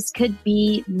felt like this could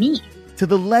be me. To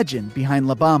the legend behind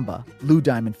La Bamba, Lou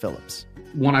Diamond Phillips.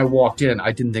 When I walked in,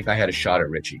 I didn't think I had a shot at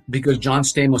Richie because John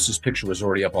Stamos' picture was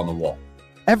already up on the wall.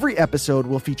 Every episode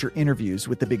will feature interviews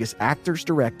with the biggest actors,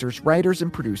 directors, writers,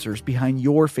 and producers behind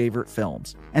your favorite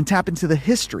films, and tap into the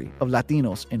history of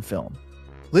Latinos in film.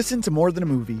 Listen to More Than a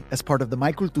Movie as part of the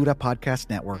My Cultura Podcast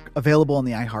Network, available on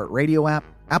the iHeartRadio app,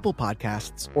 Apple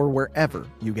Podcasts, or wherever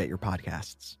you get your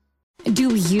podcasts.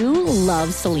 Do you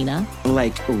love Selena?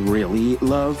 Like, really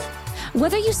love?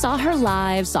 Whether you saw her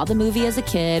live, saw the movie as a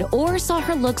kid, or saw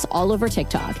her looks all over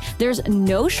TikTok, there's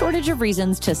no shortage of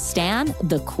reasons to stan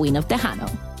the Queen of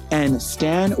Tejano. And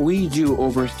Stan, we do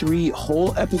over 3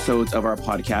 whole episodes of our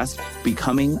podcast,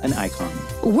 Becoming an Icon.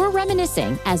 We're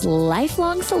reminiscing as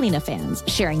lifelong Selena fans,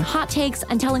 sharing hot takes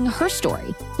and telling her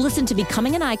story. Listen to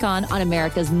Becoming an Icon on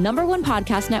America's #1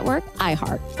 podcast network,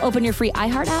 iHeart. Open your free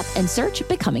iHeart app and search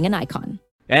Becoming an Icon.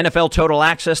 NFL Total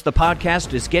Access, the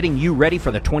podcast, is getting you ready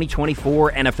for the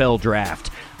 2024 NFL Draft.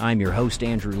 I'm your host,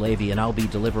 Andrew Levy, and I'll be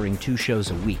delivering 2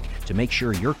 shows a week to make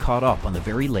sure you're caught up on the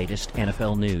very latest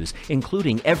NFL news,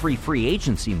 including every free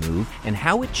agency move and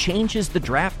how it changes the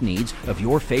draft needs of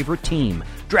your favorite team.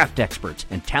 Draft experts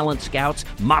and talent scouts,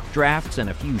 mock drafts, and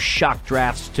a few shock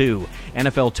drafts, too.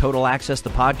 NFL Total Access, the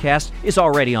podcast, is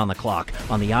already on the clock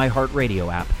on the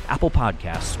iHeartRadio app, Apple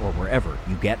Podcasts, or wherever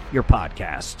you get your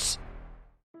podcasts.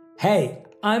 Hey,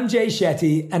 I'm Jay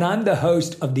Shetty, and I'm the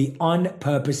host of the On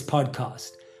Purpose podcast.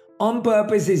 On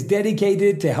Purpose is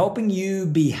dedicated to helping you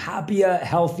be happier,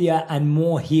 healthier, and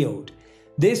more healed.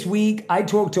 This week, I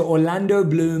talked to Orlando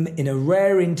Bloom in a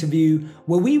rare interview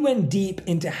where we went deep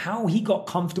into how he got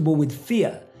comfortable with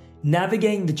fear,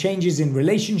 navigating the changes in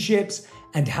relationships,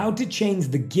 and how to change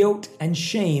the guilt and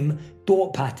shame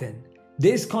thought pattern.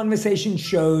 This conversation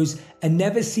shows a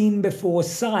never-seen-before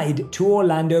side to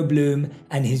Orlando Bloom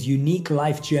and his unique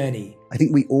life journey. I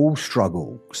think we all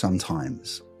struggle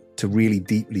sometimes to really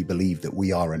deeply believe that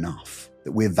we are enough,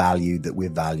 that we're valued, that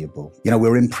we're valuable. You know,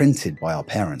 we're imprinted by our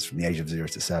parents from the age of 0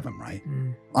 to 7, right?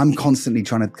 I'm constantly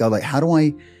trying to go like, how do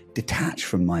I detach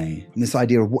from this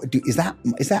idea of is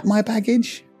that my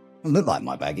baggage? It doesn't look like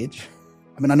my baggage.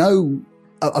 I mean, I know,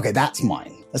 okay, that's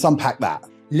mine. Let's unpack that.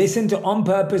 Listen to On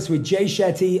Purpose with Jay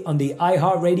Shetty on the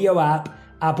iHeartRadio app,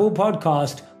 Apple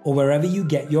Podcast, or wherever you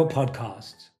get your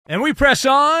podcasts. And we press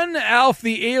on. Alf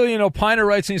the Alien Opiner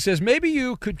writes and he says, maybe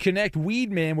you could connect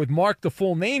Weedman with Mark the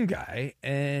Full Name Guy,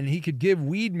 and he could give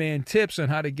Weedman tips on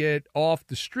how to get off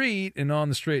the street and on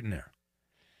the straight and narrow.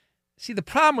 See, the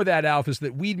problem with that, Alf, is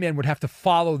that Weedman would have to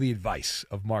follow the advice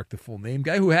of Mark the Full Name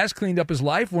Guy, who has cleaned up his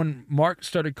life. When Mark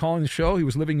started calling the show, he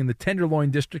was living in the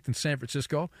Tenderloin District in San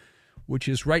Francisco, which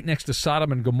is right next to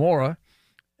Sodom and Gomorrah.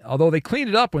 Although they cleaned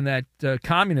it up when that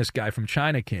communist guy from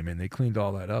China came in. They cleaned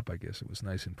all that up. I guess it was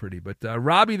nice and pretty. But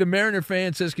Robbie, the Mariner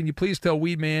fan, says, can you please tell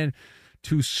Weedman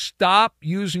to stop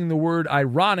using the word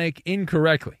ironic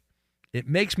incorrectly? It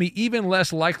makes me even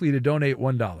less likely to donate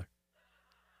 $1.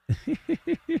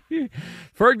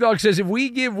 Fergdog says, if we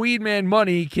give Weedman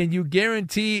money, can you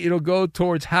guarantee it'll go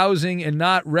towards housing and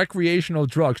not recreational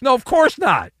drugs? No, of course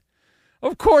not.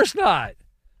 Of course not.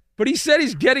 But he said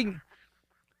he's getting,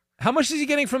 how much is he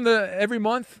getting from every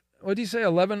month? What did he say?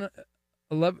 11,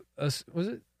 was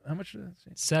it? How much?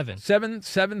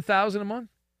 7,000 a month?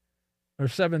 Or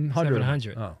 700?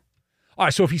 700. Oh. All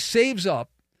right, so if he saves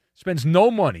up, spends no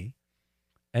money,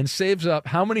 and saves up,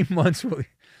 how many months will he?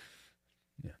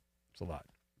 Yeah, it's a lot.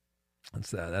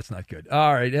 That's not good.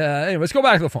 All right, anyway, let's go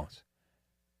back to the phones.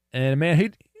 And,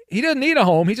 man, he doesn't need a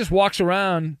home. He just walks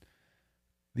around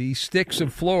the sticks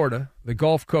of Florida, the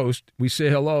Gulf Coast. We say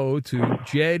hello to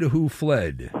Jed Who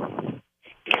Fled.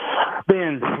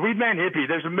 Ben, Weedman Hippie,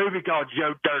 there's a movie called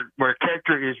Joe Dirt where a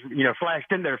character is,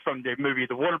 flashed in there from the movie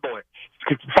The Water Boy.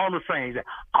 Farmer saying,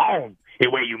 home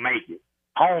is where you make it.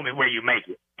 Home is where you make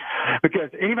it. Because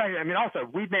anybody, also,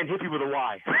 Weedman Hippie with a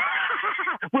Y.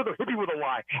 With a hippie with a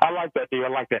Y. I like that, dude. I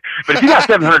like that. But if you got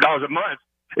 $700 a month,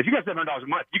 you can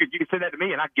send that to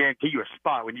me, and I guarantee you a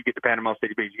spot when you get to Panama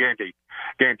City Beach. Guaranteed.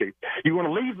 You want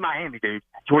to leave Miami, dude,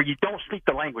 to where you don't speak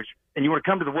the language, and you want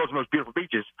to come to the world's most beautiful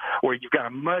beaches, where you've got a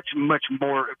much, much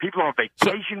more people on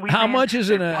vacation. So how much is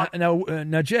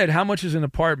now, Jed? How much is an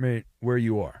apartment where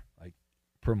you are, like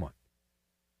per month?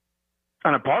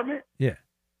 An apartment? Yeah.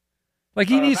 Like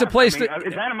he needs a place in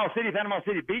Panama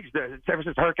City Beach. Ever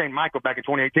since Hurricane Michael back in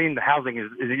 2018, the housing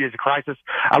is a crisis.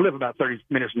 I live about 30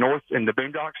 minutes north in the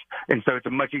boondocks, and so it's a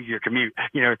much easier commute.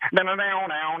 Now,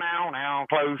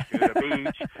 close to the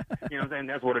beach. And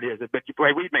that's what it is. But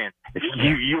hey, Weedman,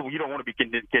 you don't want to be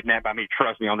kidnapped by me.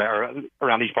 Trust me on that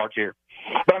around these parts here.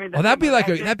 But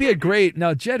that'd be a great.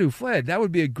 Now, Jed Who Fled, that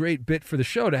would be a great bit for the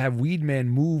show to have Weedman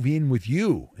move in with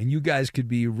you, and you guys could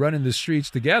be running the streets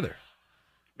together.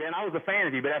 Ben, I was a fan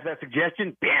of you, but after that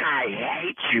suggestion, Ben, I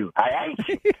hate you.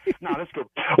 No, let's go.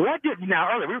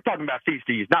 Earlier we were talking about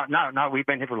feces, not we've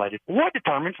been hip related. What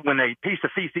determines when a piece of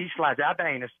feces slides out the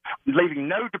anus, leaving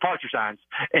no departure signs,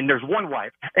 and there's one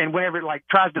wipe, and whenever it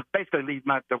tries to basically leave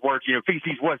the words,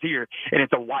 feces was here, and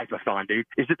it's a wipe-a-thon, dude.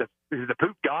 Is it the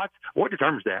poop gods? What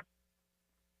determines that?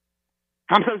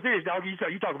 I'm so serious, dog.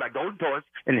 You talk about golden toilets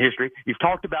in history. You've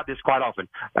talked about this quite often.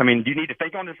 Do you need to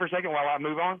think on this for a second while I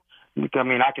move on? I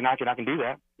can do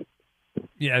that.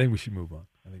 Yeah, I think we should move on.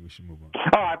 think we should move on.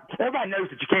 Everybody knows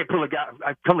that you can't pull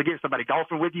against somebody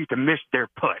golfing with you to miss their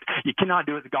putt. You cannot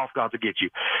do it. The golf gods will get you.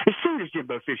 As soon as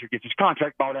Jimbo Fisher gets his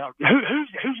contract bought out, who's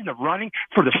in the running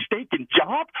for the stinking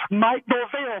job? Mike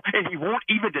Norvell, and he won't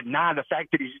even deny the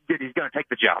fact that he's going to take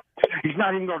the job. He's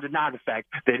not even going to deny the fact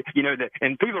that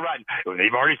and people are writing, well,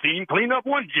 they've already seen him clean up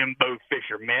one Jimbo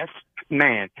Fisher mess.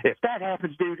 Man, if that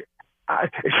happens, dude.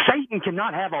 Satan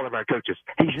cannot have all of our coaches.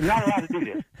 He's not allowed to do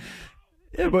this.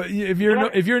 Yeah, but if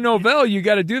you're Novell, you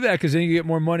got to do that because then you get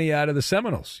more money out of the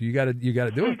Seminoles. You got to do it.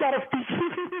 He's got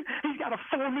a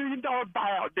 $4 million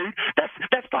buyout, dude.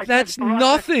 That's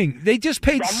nothing. They just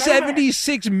paid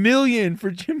 $76 million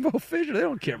for Jimbo Fisher. They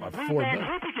don't care about $4 million.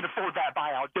 Who can afford that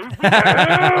buyout, dude?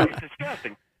 It's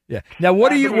disgusting. Yeah. Now,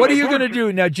 what are you going to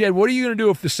do now, Jed? What are you going to do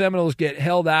if the Seminoles get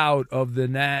held out of the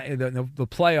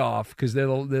playoff because they're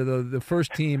the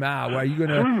first team out? Are you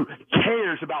going to? Who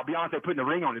cares about Beyonce putting a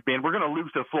ring on it, Ben? We're going to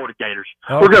lose to the Florida Gators.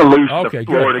 Okay. We're going to lose to the good.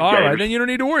 Florida Gators. All right, then you don't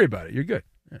need to worry about it. You're good.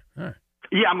 Yeah. All right.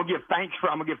 Yeah, I'm gonna give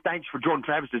thanks for Jordan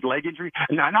Travis's leg injury.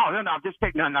 No, I'm just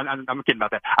kidding. No, I'm kidding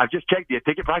about that. I've just checked the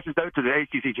ticket prices though to the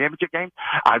ACC championship game.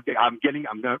 I'm went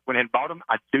ahead and bought them.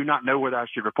 I do not know whether I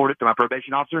should report it to my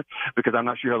probation officer because I'm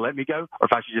not sure he'll let me go, or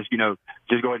if I should just go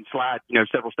ahead and slide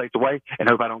several states away and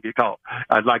hope I don't get caught.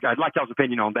 I'd like y'all's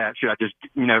opinion on that. Should I just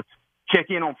check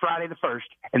in on Friday the 1st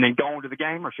and then go on to the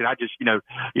game, or should I just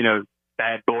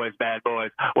bad boys,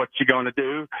 what you going to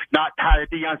do? Not hire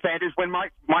Deion Sanders when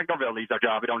Mike Norvell leaves our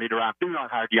job. We don't need to rhyme. Do not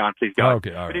hire Deion, please, God.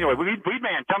 Okay, all right. But anyway, Weed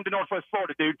Man, come to Northwest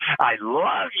Florida, dude. I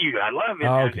love you. I love him.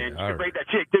 Okay, and you can rate that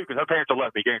chick, too, because her parents will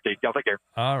love me, guaranteed. Y'all take care.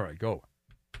 All right, go.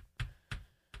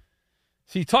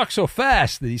 See, he talks so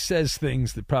fast that he says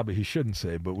things that probably he shouldn't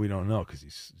say, but we don't know because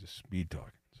he's just speed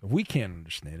talking. So if we can't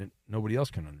understand it, nobody else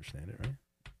can understand it, right?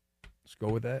 Let's go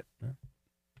with that. Yeah.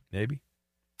 Maybe.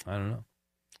 I don't know.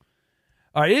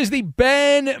 All right, here's the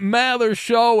Ben Maller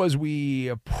Show as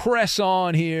we press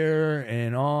on here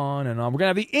and on and on. We're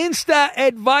going to have the Insta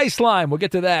Advice Line. We'll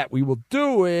get to that. We will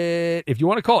do it. If you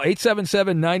want to call,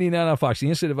 877-99 on Fox, the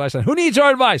Insta Advice Line. Who needs our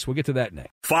advice? We'll get to that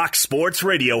next. Fox Sports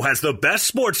Radio has the best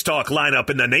sports talk lineup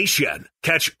in the nation.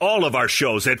 Catch all of our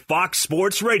shows at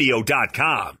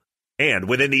foxsportsradio.com. And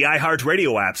within the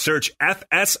iHeartRadio app, search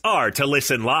FSR to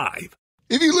listen live.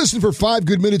 If you listen for 5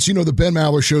 good minutes, you know the Ben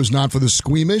Maller Show is not for the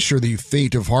squeamish or the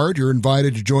faint of heart. You're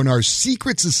invited to join our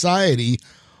secret society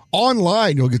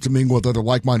online. You'll get to mingle with other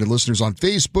like-minded listeners on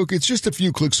Facebook. It's just a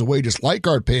few clicks away. Just like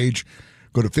our page.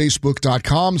 Go to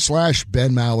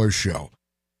facebook.com/Ben Maller Show.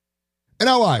 And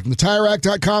now live from the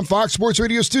TireRack.com Fox Sports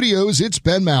Radio studios, it's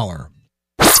Ben Maller.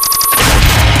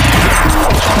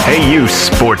 Hey, you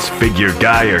sports figure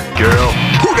guy or girl.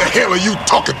 Who the hell are you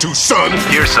talking to, son?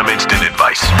 Here's some instant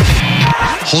advice.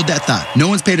 Hold that thought. No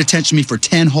one's paid attention to me for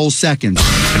 10 whole seconds.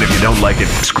 And if you don't like it,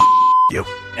 screw you.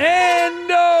 And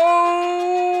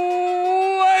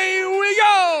away we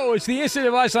go. It's the Instant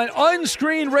Advice Line.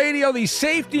 Unscreened radio. The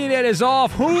safety net is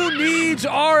off. Who needs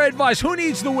our advice? Who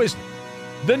needs the wisdom?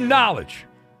 The knowledge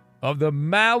of the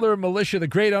Maller militia, the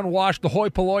great unwashed, the hoi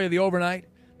polloi of the overnight,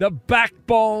 the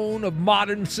backbone of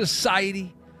modern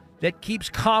society that keeps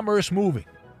commerce moving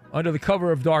under the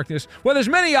cover of darkness. Well, there's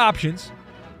many options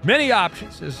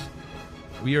as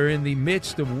we are in the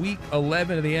midst of Week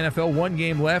 11 of the NFL. One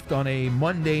game left on a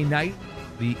Monday night.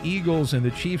 The Eagles and the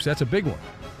Chiefs, that's a big one.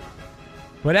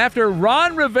 But after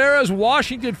Ron Rivera's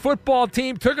Washington football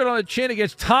team took it on the chin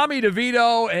against Tommy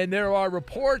DeVito, and there are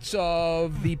reports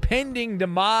of the pending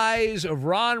demise of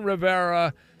Ron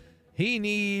Rivera, he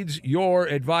needs your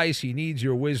advice. He needs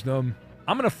your wisdom.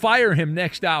 I'm going to fire him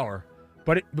next hour.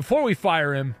 But before we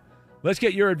fire him, let's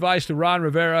get your advice to Ron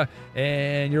Rivera.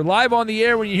 And you're live on the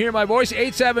air when you hear my voice.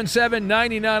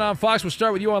 877-99 on Fox. We'll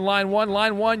start with you on line one.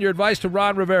 Line one, your advice to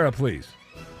Ron Rivera, please.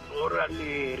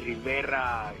 Orale,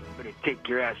 Rivera. Better take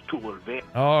your ass to Volver.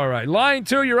 All right. Line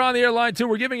two, you're on the air. Line two,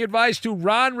 we're giving advice to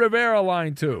Ron Rivera,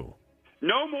 line two.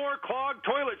 No more clogged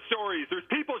toilet stories. There's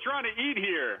people trying to eat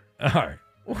here. All right.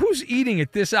 Well, who's eating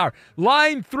at this hour?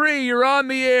 Line three, you're on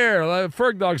the air.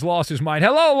 Ferg Dog's lost his mind.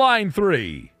 Hello, line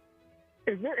three.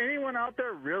 Is there anyone out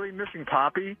there really missing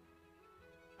Poppy?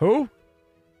 Who?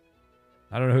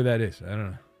 I don't know who that is. I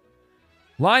don't know.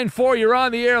 Line four, you're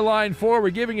on the air. Line four,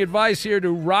 we're giving advice here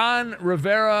to Ron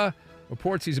Rivera.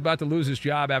 Reports he's about to lose his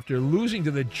job after losing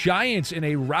to the Giants in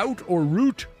a rout.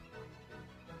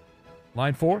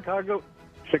 Line four.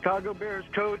 Chicago Bears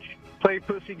coach, play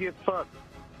pussy, get fucked.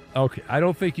 Okay, I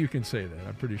don't think you can say that.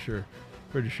 I'm pretty sure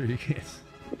you can't.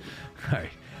 All right.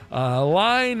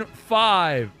 Line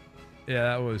five.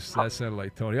 Yeah, that sounded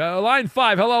like Tony. Line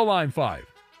five. Hello, line five.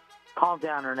 Calm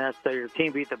down, Ernesto. Your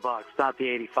team beat the Bucs, not the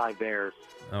 '85 Bears.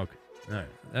 Okay. All right.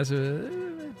 That's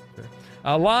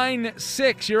line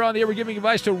 6. You're on the air. We're giving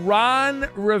advice to Ron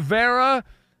Rivera,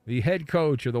 the head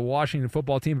coach of the Washington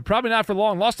football team. But probably not for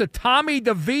long. Lost to Tommy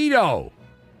DeVito.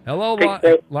 Hello,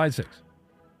 line 6.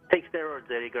 Take steroids,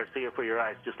 Eddie Garcia, for your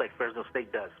eyes, just like Fresno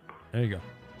State does. There you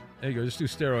go. Just do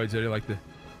steroids, Eddie, like the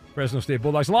Fresno State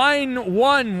Bulldogs. Line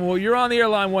 1. Well, you're on the air,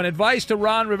 line 1. Advice to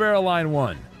Ron Rivera, line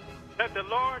 1. Let the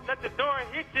door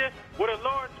hit you, where the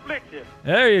Lord split you.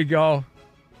 There you go.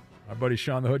 Our buddy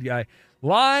Sean the Hood guy.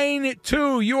 Line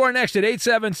 2, you are next at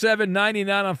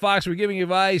 877-99 on Fox. We're giving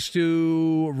advice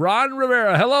to Ron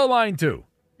Rivera. Hello, line 2.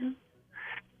 You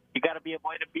got to be a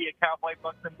boy to be a cowboy,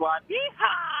 bucks and blonde.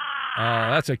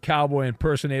 Yeehaw! That's a cowboy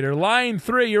impersonator. Line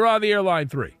 3, you're on the air, line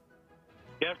 3.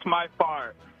 That's my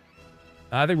fart.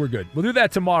 I think we're good. We'll do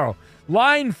that tomorrow.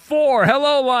 Line 4,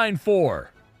 hello, line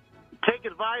 4. Take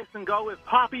advice and go with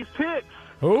Poppy's picks.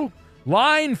 Who?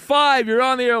 Line 5, you're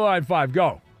on the air, line 5.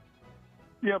 Go.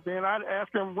 Yeah, Ben, I'd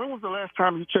ask him, when was the last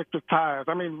time you checked your tires?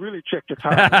 I mean, really checked your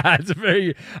tires. It's a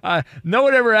very no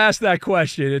one ever asked that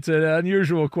question. It's an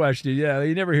unusual question. Yeah,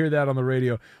 you never hear that on the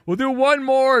radio. We'll do one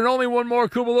more and only one more.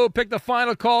 Kubaloo, pick the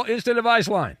final call. Instant advice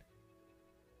line.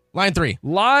 Line 3.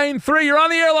 Line 3. You're on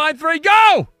the air. Line 3.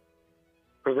 Go!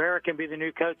 Rivera can be the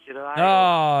new coach at Ohio.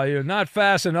 Oh, you're not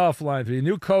fast enough, line 3.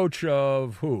 New coach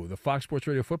of who? The Fox Sports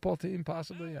Radio football team,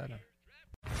 possibly? I don't know.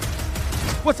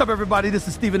 What's up, everybody? This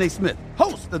is Stephen A. Smith,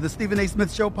 host of the Stephen A.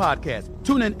 Smith Show podcast.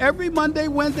 Tune in every Monday,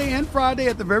 Wednesday, and Friday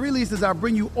at the very least as I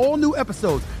bring you all new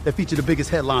episodes that feature the biggest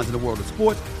headlines in the world of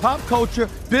sports, pop culture,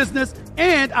 business,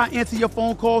 and I answer your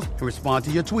phone calls and respond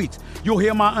to your tweets. You'll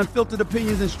hear my unfiltered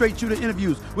opinions and straight-shooter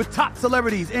interviews with top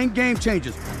celebrities and game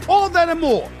changers. All that and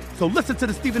more. So listen to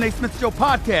the Stephen A. Smith Show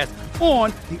podcast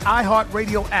on the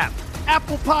iHeartRadio app,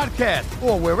 Apple Podcasts,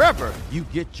 or wherever you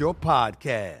get your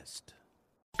podcast.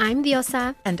 I'm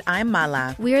Diosa. And I'm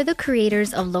Mala. We are the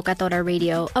creators of Locatora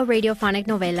Radio, a radiophonic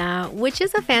novela, which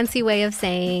is a fancy way of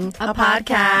saying a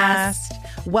podcast.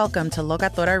 Welcome to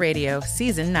Locatora Radio,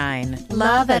 Season 9.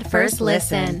 Love at first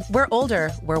listen. We're older,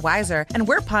 we're wiser, and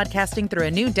we're podcasting through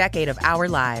a new decade of our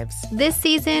lives. This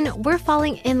season, we're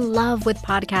falling in love with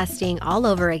podcasting all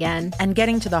over again. And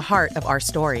getting to the heart of our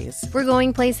stories. We're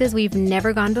going places we've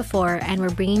never gone before, and we're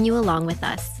bringing you along with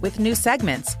us. With new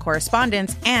segments,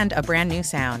 correspondence, and a brand new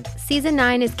sound. Season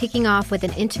 9 is kicking off with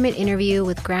an intimate interview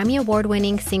with Grammy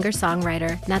Award-winning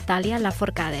singer-songwriter Natalia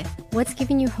Lafourcade. What's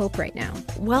giving you hope right now?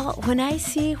 Well, when I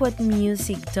see what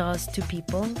music does to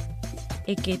people,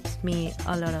 it gives me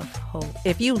a lot of hope.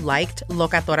 If you liked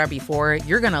Locatora before,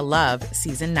 you're going to love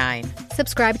Season 9.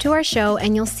 Subscribe to our show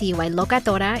and you'll see why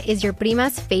Locatora is your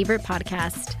prima's favorite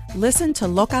podcast. Listen to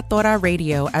Locatora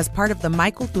Radio as part of the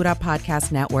My Cultura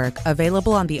Podcast Network,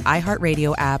 available on the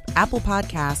iHeartRadio app, Apple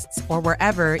Podcasts, or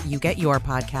wherever you get your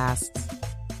podcasts.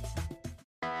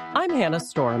 I'm Hannah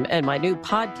Storm, and my new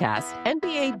podcast,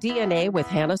 NBA DNA with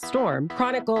Hannah Storm,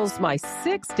 chronicles my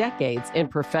 6 decades in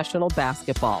professional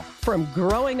basketball. From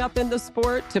growing up in the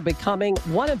sport to becoming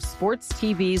one of sports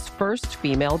TV's first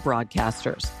female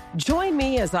broadcasters. Join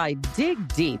me as I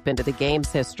dig deep into the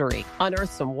game's history,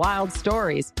 unearth some wild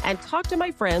stories, and talk to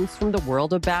my friends from the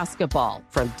world of basketball,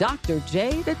 from Dr.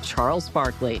 J to Charles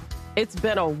Barkley. It's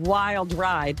been a wild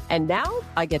ride, and now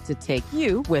I get to take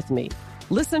you with me.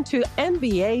 Listen to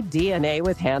NBA DNA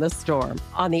with Hannah Storm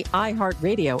on the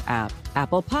iHeartRadio app,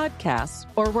 Apple Podcasts,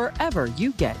 or wherever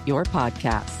you get your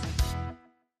podcasts.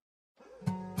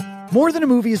 More Than a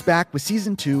Movie is back with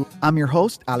Season 2. I'm your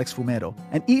host, Alex Fumero,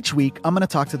 and each week I'm going to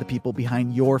talk to the people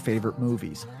behind your favorite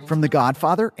movies. From The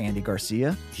Godfather, Andy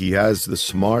Garcia. He has the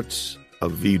smarts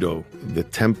of Vito, the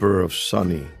temper of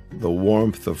Sonny, the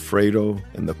warmth of Fredo,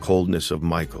 and the coldness of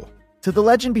Michael. To the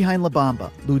legend behind La Bamba,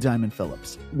 Lou Diamond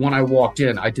Phillips. When I walked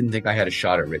in, I didn't think I had a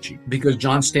shot at Richie because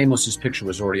John Stamos' picture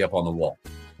was already up on the wall.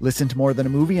 Listen to More Than a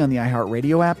Movie on the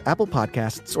iHeartRadio app, Apple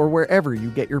Podcasts, or wherever you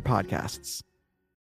get your podcasts.